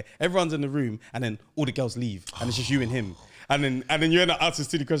shit where everyone's in the room and then all the girls leave and it's just you and him. And then you end up asking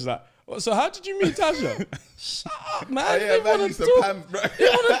silly questions like, so how did you meet Tasha? Shut up, man. They want to talk. They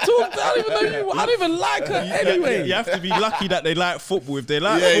want to talk. I don't even like her anyway. You have to be lucky that they like football. If they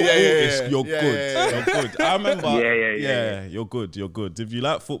like football, you're good. You're good. I remember. You're good. You're good. If you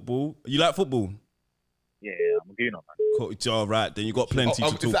like football, Yeah, I'm a gooner, man. Cool. All right, then you got plenty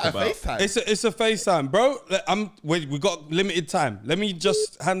to talk about. It's a FaceTime, bro. We got limited time. Let me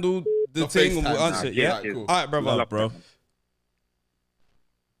just handle the thing and we'll answer it. Yeah. Cool. All right, brother. Bro.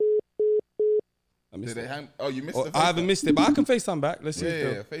 Did they hang? Oh, you missed it. I haven't missed it, but I can FaceTime back. Let's see.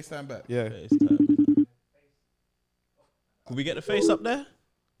 Yeah, FaceTime back. Yeah. Could we get the face up there?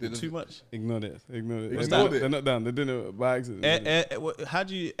 Too much. Ignore it. They're not down. They're doing it by accident. How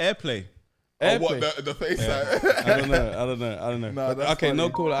do you airplay? Oh, what the FaceTime? Yeah. I don't know. No, okay, funny. no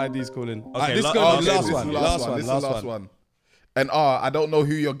caller IDs calling. Okay, this goes last one. And I don't know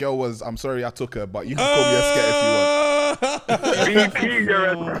who your girl was. I'm sorry I took her, but you can call me a scat if you want. VP, you're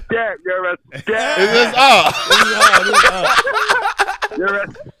a scat. You're a scat. Is this You're a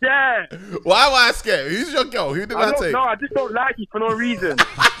scat. Why am I scared? Who's your girl? Who did I take? No, I just don't like you for no reason.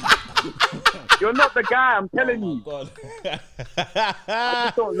 You're not the guy, I'm telling you. I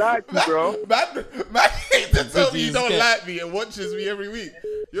just don't like you, bro. Man hates to tell me you don't like me and watches me every week.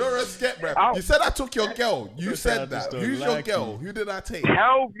 You're a scat, bro. You said I took your girl. You said that. Who's your girl? Who did I take?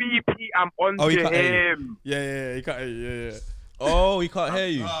 Tell VP I'm on to him. Yeah, he can't. Yeah. Oh, he can't hear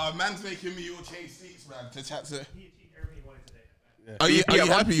you. Man's making me all change seats, man. To chat to. Are you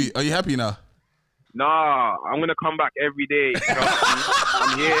happy? Are you happy now? Nah, I'm gonna come back every day.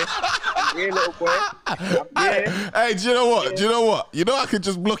 I'm here. I'm here, little boy. I'm here. Hey, do you know what? Do you know what? You know I could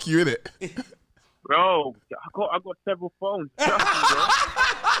just block you, innit? Bro, I got several phones. Trust me, bro.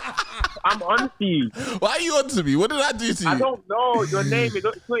 I'm on to you. Why are you on to me? What did I do to you? I don't know. Your name is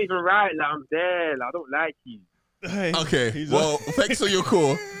it's not even right. Like, I'm there. Like, I don't like you. Okay. Well, thanks for your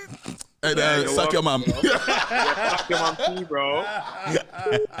call. And suck your mum. Suck your mum too, bro.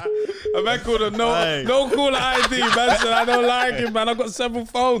 A man called a no caller ID. Man said, I don't like him, man. I've got several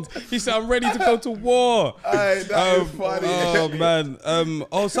phones. He said, I'm ready to go to war. That is funny. Oh, man.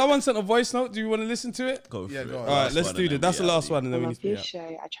 Someone sent a voice note. Do you want to listen to it? Go on. All right, let's do that. That's the last one. And then we need to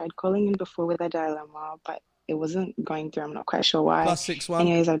Shay. I tried calling in before with a dilemma, but it wasn't going through. I'm not quite sure why. +61.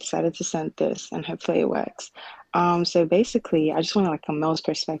 Anyways, I decided to send this and hopefully it works. So basically, I just want like a male's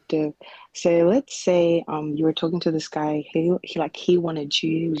perspective. So let's say you were talking to this guy. He wanted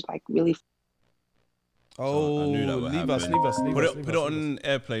you. He was like really. Oh, I knew that would leave us. Put it on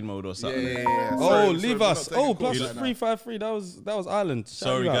airplane mode or something. Yeah. Oh, leave us. Oh, +353. That was Ireland.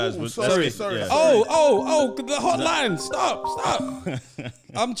 Sorry, guys. Sorry. Oh, the hotline. Stop.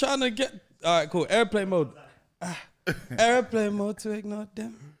 I'm trying to get. All right, cool. Airplane mode. Airplane mode to ignore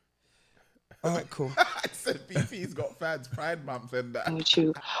them. All right, cool. I said BP's got fans Pride Month and that. With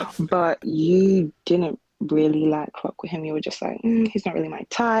you, but you didn't really like fuck with him. You were just like, he's not really my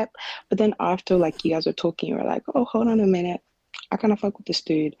type. But then after like you guys were talking, you were like, oh, hold on a minute, I kind of fuck with this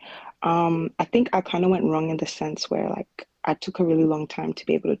dude. I think I kind of went wrong in the sense where like I took a really long time to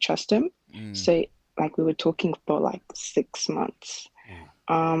be able to trust him. So like we were talking for like 6 months.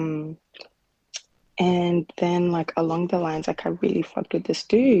 And then like along the lines, like I really fucked with this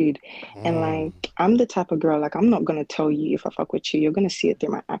dude. And like, I'm the type of girl, like I'm not going to tell you if I fuck with you, you're going to see it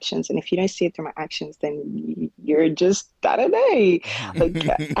through my actions. And if you don't see it through my actions, then you're just, I don't know.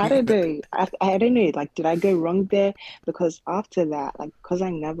 Like, I don't know. I don't know. Like, did I go wrong there? Because after that, like, because I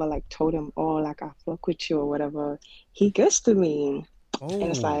never like told him, oh, like I fuck with you or whatever, he ghosted me. And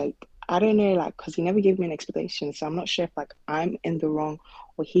it's like, I don't know, like, because he never gave me an explanation. So I'm not sure if like I'm in the wrong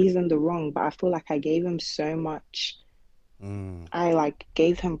or he's in the wrong, but I feel like I gave him so much. I like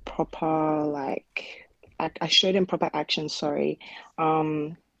gave him proper, like, I showed him proper action,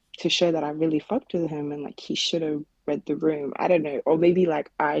 to show that I really fucked with him and like he should have read the room. I don't know, or maybe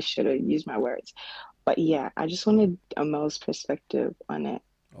like I should have used my words. But yeah, I just wanted a male's perspective on it.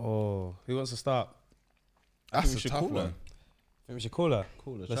 Oh, who wants to start? That's a tough one. We should call her.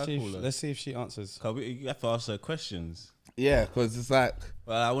 Let's see if she answers. You have to ask her questions. Yeah, because it's like,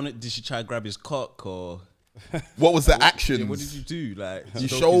 well, I wanted. Did she try to grab his cock or? What was the action? What did you do? Like you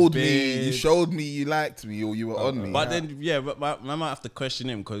showed me you liked me or you were on me. But then, but I might have to question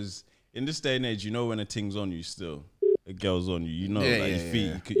him because in this day and age, you know when a thing's on you still, a girl's on you. You know, you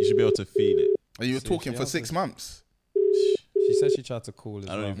should be able to feel it. And you were talking for 6 months. She said she tried to call as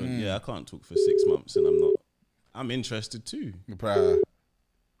well. I can't talk for 6 months, and I'm not. I'm interested too. Hello.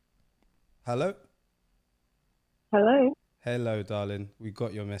 Hello. Hello, darling. We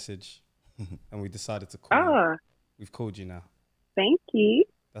got your message. And we decided to call you. We've called you now. Thank you.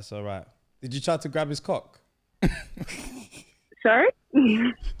 That's all right. Did you try to grab his cock? Sorry?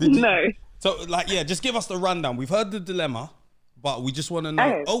 No. So, just give us the rundown. We've heard the dilemma, but we just want to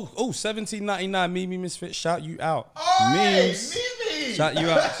know. $17.99 Mimi Misfit, shout you out. Memes. Mimi. Shout you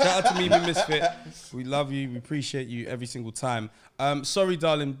out. Shout out to Mimi Misfit. We love you. We appreciate you every single time. Sorry,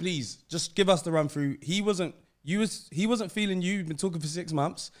 darling. Please, just give us the run through. He wasn't feeling you. You've been talking for 6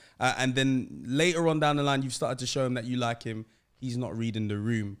 months, and then later on down the line, you've started to show him that you like him. He's not reading the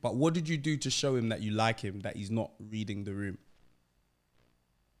room. But what did you do to show him that you like him, that he's not reading the room?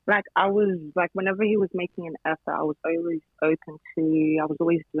 Like, I was, like, whenever he was making an effort, I was always open to, I was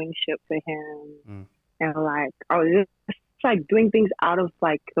always doing shit for him. And, like, I was just, like, doing things out of,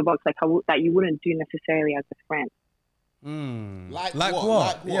 like, the box, like, that you wouldn't do necessarily as a friend. Like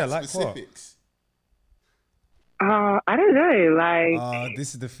what? Yeah, like specifics? I don't know, like...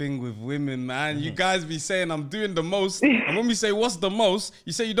 this is the thing with women, man. You guys be saying I'm doing the most, and when we say what's the most,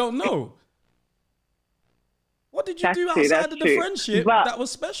 you say you don't know. What did you do outside of the friendship that was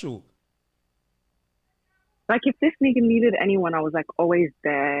special? Like, if this nigga needed anyone, I was, like, always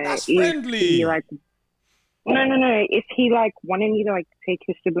there. That's friendly. He, like... No. If he, like, wanted me to, like, take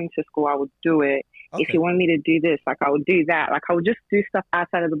his siblings to school, I would do it. Okay. If he wanted me to do this, like, I would do that. Like, I would just do stuff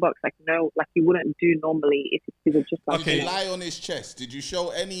outside of the box. Like, no, like, you wouldn't do normally if he was just like... Did you lie on his chest? Did you show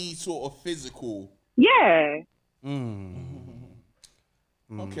any sort of physical... Yeah.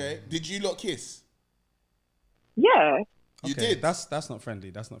 Okay. Did you lot kiss? Yeah. You did? That's not friendly.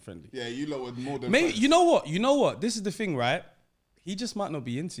 That's not friendly. Yeah, you lot were more than Maybe, friends. you know what? This is the thing, right? He just might not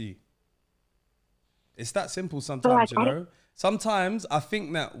be into you. It's that simple sometimes, you know? Sometimes I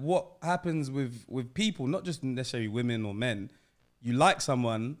think that what happens with people, not just necessarily women or men, you like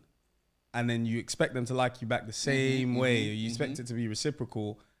someone and then you expect them to like you back the same way, or you expect it to be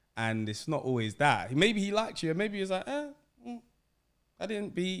reciprocal, and it's not always that. Maybe he likes you, and maybe he's like, I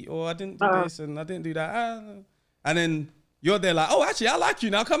didn't beat, or I didn't do this, and I didn't do that. And then you're there like, oh, actually, I like you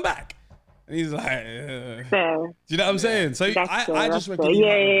now, come back. And he's like, do you know what I'm saying? So I just reckon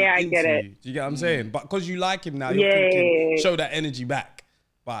I get it. Do you get what I'm saying? But because you like him now, you're thinking, show that energy back.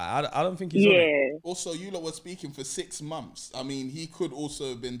 But I don't think he's on it. Also, you lot were speaking for 6 months. I mean, he could also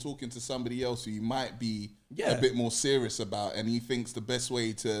have been talking to somebody else who you might be a bit more serious about, and he thinks the best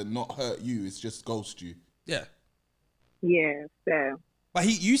way to not hurt you is just ghost you. Yeah. Yeah, fair. But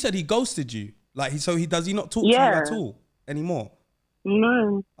you said he ghosted you. Like, does he not talk to you at all anymore?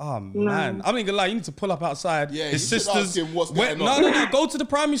 No. Oh, man. No. I mean, you need to pull up outside. Yeah, his sisters. Ask him what's going on. No. Go to the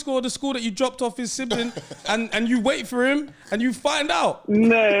primary school or the school that you dropped off his sibling and you wait for him and you find out.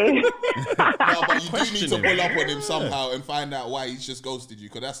 No. No, but you do need to pull up on him somehow and find out why he's just ghosted you,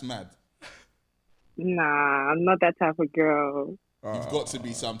 because that's mad. Nah, I'm not that type of girl. You've got to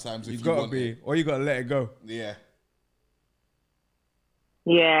be sometimes if You've you got to want be, it. or you got to let it go. Yeah.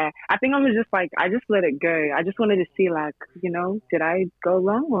 Yeah, I think I was just like, I just let it go. I just wanted to see, like, you know, did I go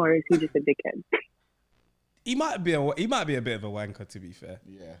wrong or is he just a dickhead? He might be a bit of a wanker, to be fair.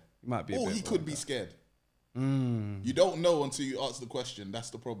 Yeah. He might be. Or he could be scared. You don't know until you ask the question.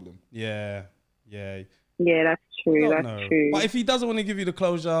 That's the problem. Yeah. Yeah, that's true. That's true. But if he doesn't want to give you the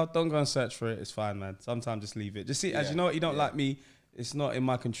closure, don't go and search for it. It's fine, man. Sometimes just leave it. Just see, as you know what, you don't like me. It's not in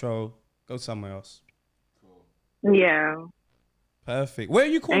my control. Go somewhere else. Cool. Yeah. Perfect. Where are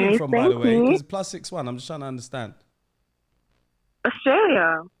you calling from, by the way? Because +61. I'm just trying to understand.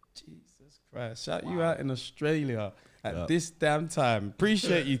 Australia. Jesus Christ. Shout you out in Australia at this damn time.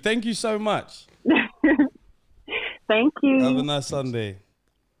 Appreciate you. Thank you so much. Thank you. Have a nice Sunday.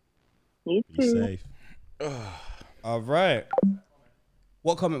 You too. Be safe. All right.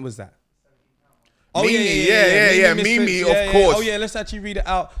 What comment was that? Oh, yeah. Mimi, of course. Oh, yeah, let's actually read it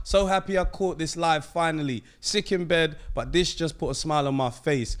out. So happy I caught this live finally. Sick in bed, but this just put a smile on my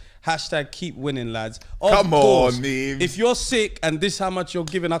face. # keep winning, lads. Come on, Mimi. If you're sick and this how much you're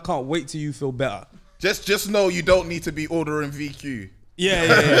giving, I can't wait till you feel better. Just know you don't need to be ordering VQ.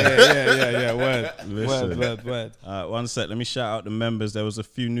 Yeah. Word. Listen. Word. One sec. Let me shout out the members. There was a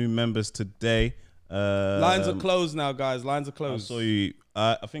few new members today. Lines are closed now, guys. Lines are closed. I saw you.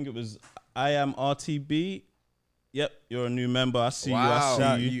 I think it was I am RTB. Yep, you're a new member. I see you. I Wow. see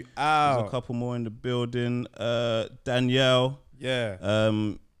Shout you. you out. There's a couple more in the building. Danielle. Yeah.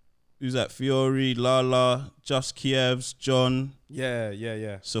 Who's that? Fiore, Lala, Just Kievs, John.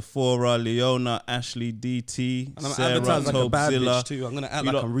 Yeah. Sephora, Leona, Ashley, DT, And I'm Sarah, advertising like a bad Tobzilla. bitch too. I'm gonna act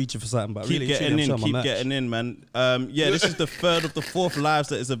like I'm reaching for something, but keep really, getting truly, I'm in, showing my keep match. getting in, man. Yeah, this is the third of the 4th lives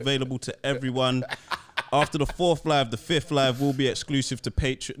that is available to everyone. After the 4th live, the 5th live will be exclusive to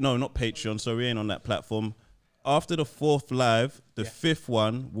Patreon. No, not Patreon. So we ain't on that platform. After the 4th live, the 5th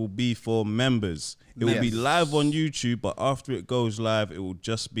one will be for members. It will be live on YouTube, but after it goes live, it will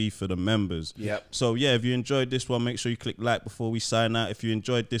just be for the members. Yep. So yeah, if you enjoyed this one, make sure you click like before we sign out. If you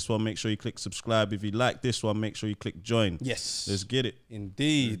enjoyed this one, make sure you click subscribe. If you like this one, make sure you click join. Yes. Let's get it.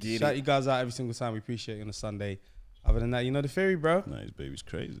 Indeed. Shout you guys out every single time. We appreciate you on a Sunday. Other than that, you know the theory, bro. Nah, his baby's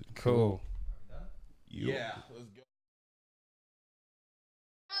crazy. Cool. Yeah. Let's go.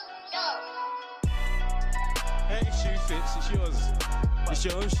 Hey, shoe fits, it's yours. It's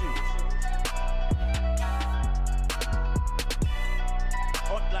your own shoe.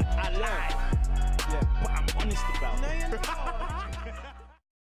 Hot like I lie. Yeah, but I'm honest about it.